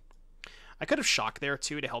Mending. I could have Shock there,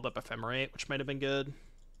 too, to held up Ephemerate, which might have been good.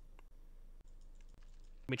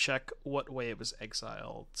 Let me check what way it was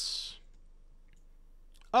exiled.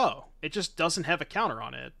 Oh, it just doesn't have a counter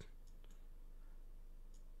on it.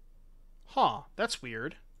 Huh, that's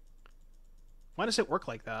weird. Why does it work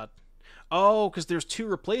like that? Oh, because there's 2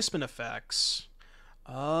 replacement effects.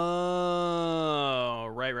 Oh,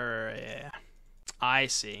 right, yeah. I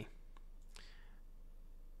see.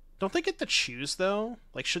 Don't they get to choose, though?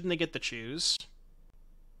 Like, shouldn't they get to choose?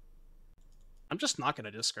 I'm just not going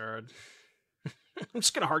to discard. I'm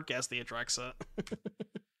just going to hardcast the Atraxa.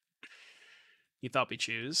 You thought we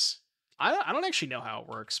choose? I don't actually know how it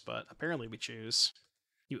works, but apparently we choose.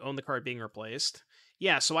 You own the card being replaced.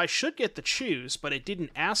 Yeah, so I should get the choose, but it didn't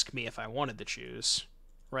ask me if I wanted to choose,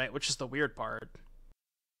 right? Which is the weird part.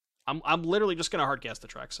 I'm literally just gonna hardcast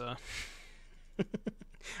Atraxa.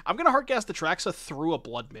 I'm gonna hardcast Atraxa through a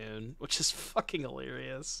Blood Moon, which is fucking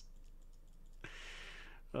hilarious.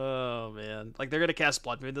 Oh man, like they're gonna cast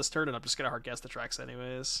Blood Moon this turn, and I'm just gonna hardcast Atraxa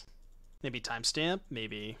anyways. Maybe timestamp,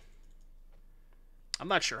 maybe. I'm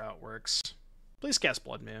not sure how it works. Please cast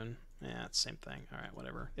Blood Moon. Yeah, it's the same thing. All right,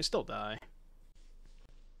 whatever. They still die.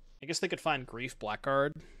 I guess they could find Grief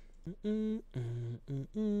Blackguard.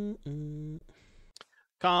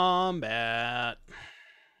 Combat.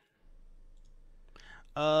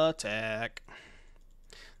 Attack.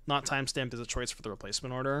 Not timestamped is a choice for the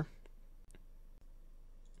replacement order.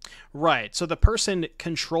 Right, so the person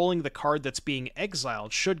controlling the card that's being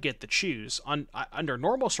exiled should get to choose. Under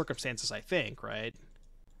normal circumstances, I think, right?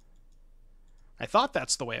 I thought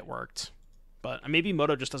that's the way it worked. But maybe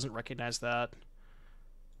Moto just doesn't recognize that.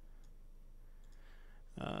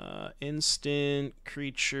 Instant,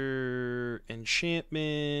 creature,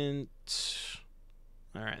 enchantment.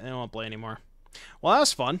 Alright, they don't want to play anymore. Well, that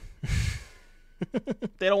was fun.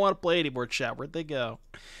 They don't want to play anymore, chat. Where'd they go?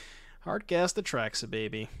 Hardcast Atraxa,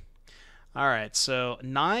 baby. Alright, so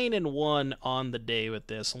 9-1 on the day with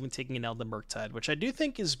this, only taking an Elden Murktide, which I do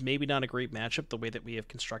think is maybe not a great matchup the way that we have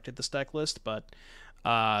constructed this deck list, but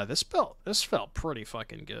this felt pretty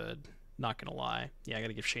fucking good. Not gonna lie. Yeah, I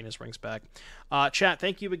gotta give Shane his rings back. Chat,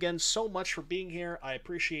 thank you again so much for being here. I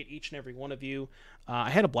appreciate each and every one of you.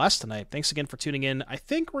 I had a blast tonight. Thanks again for tuning in. I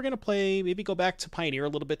think we're gonna play, maybe go back to Pioneer a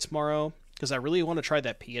little bit tomorrow, because I really want to try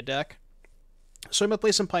that Pia deck. So I'm gonna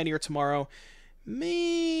play some Pioneer tomorrow.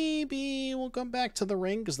 Maybe we'll come back to the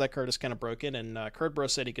ring, because that card is kind of broken, and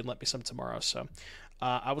Kurdbro said he could let me some tomorrow, so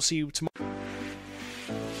I will see you tomorrow.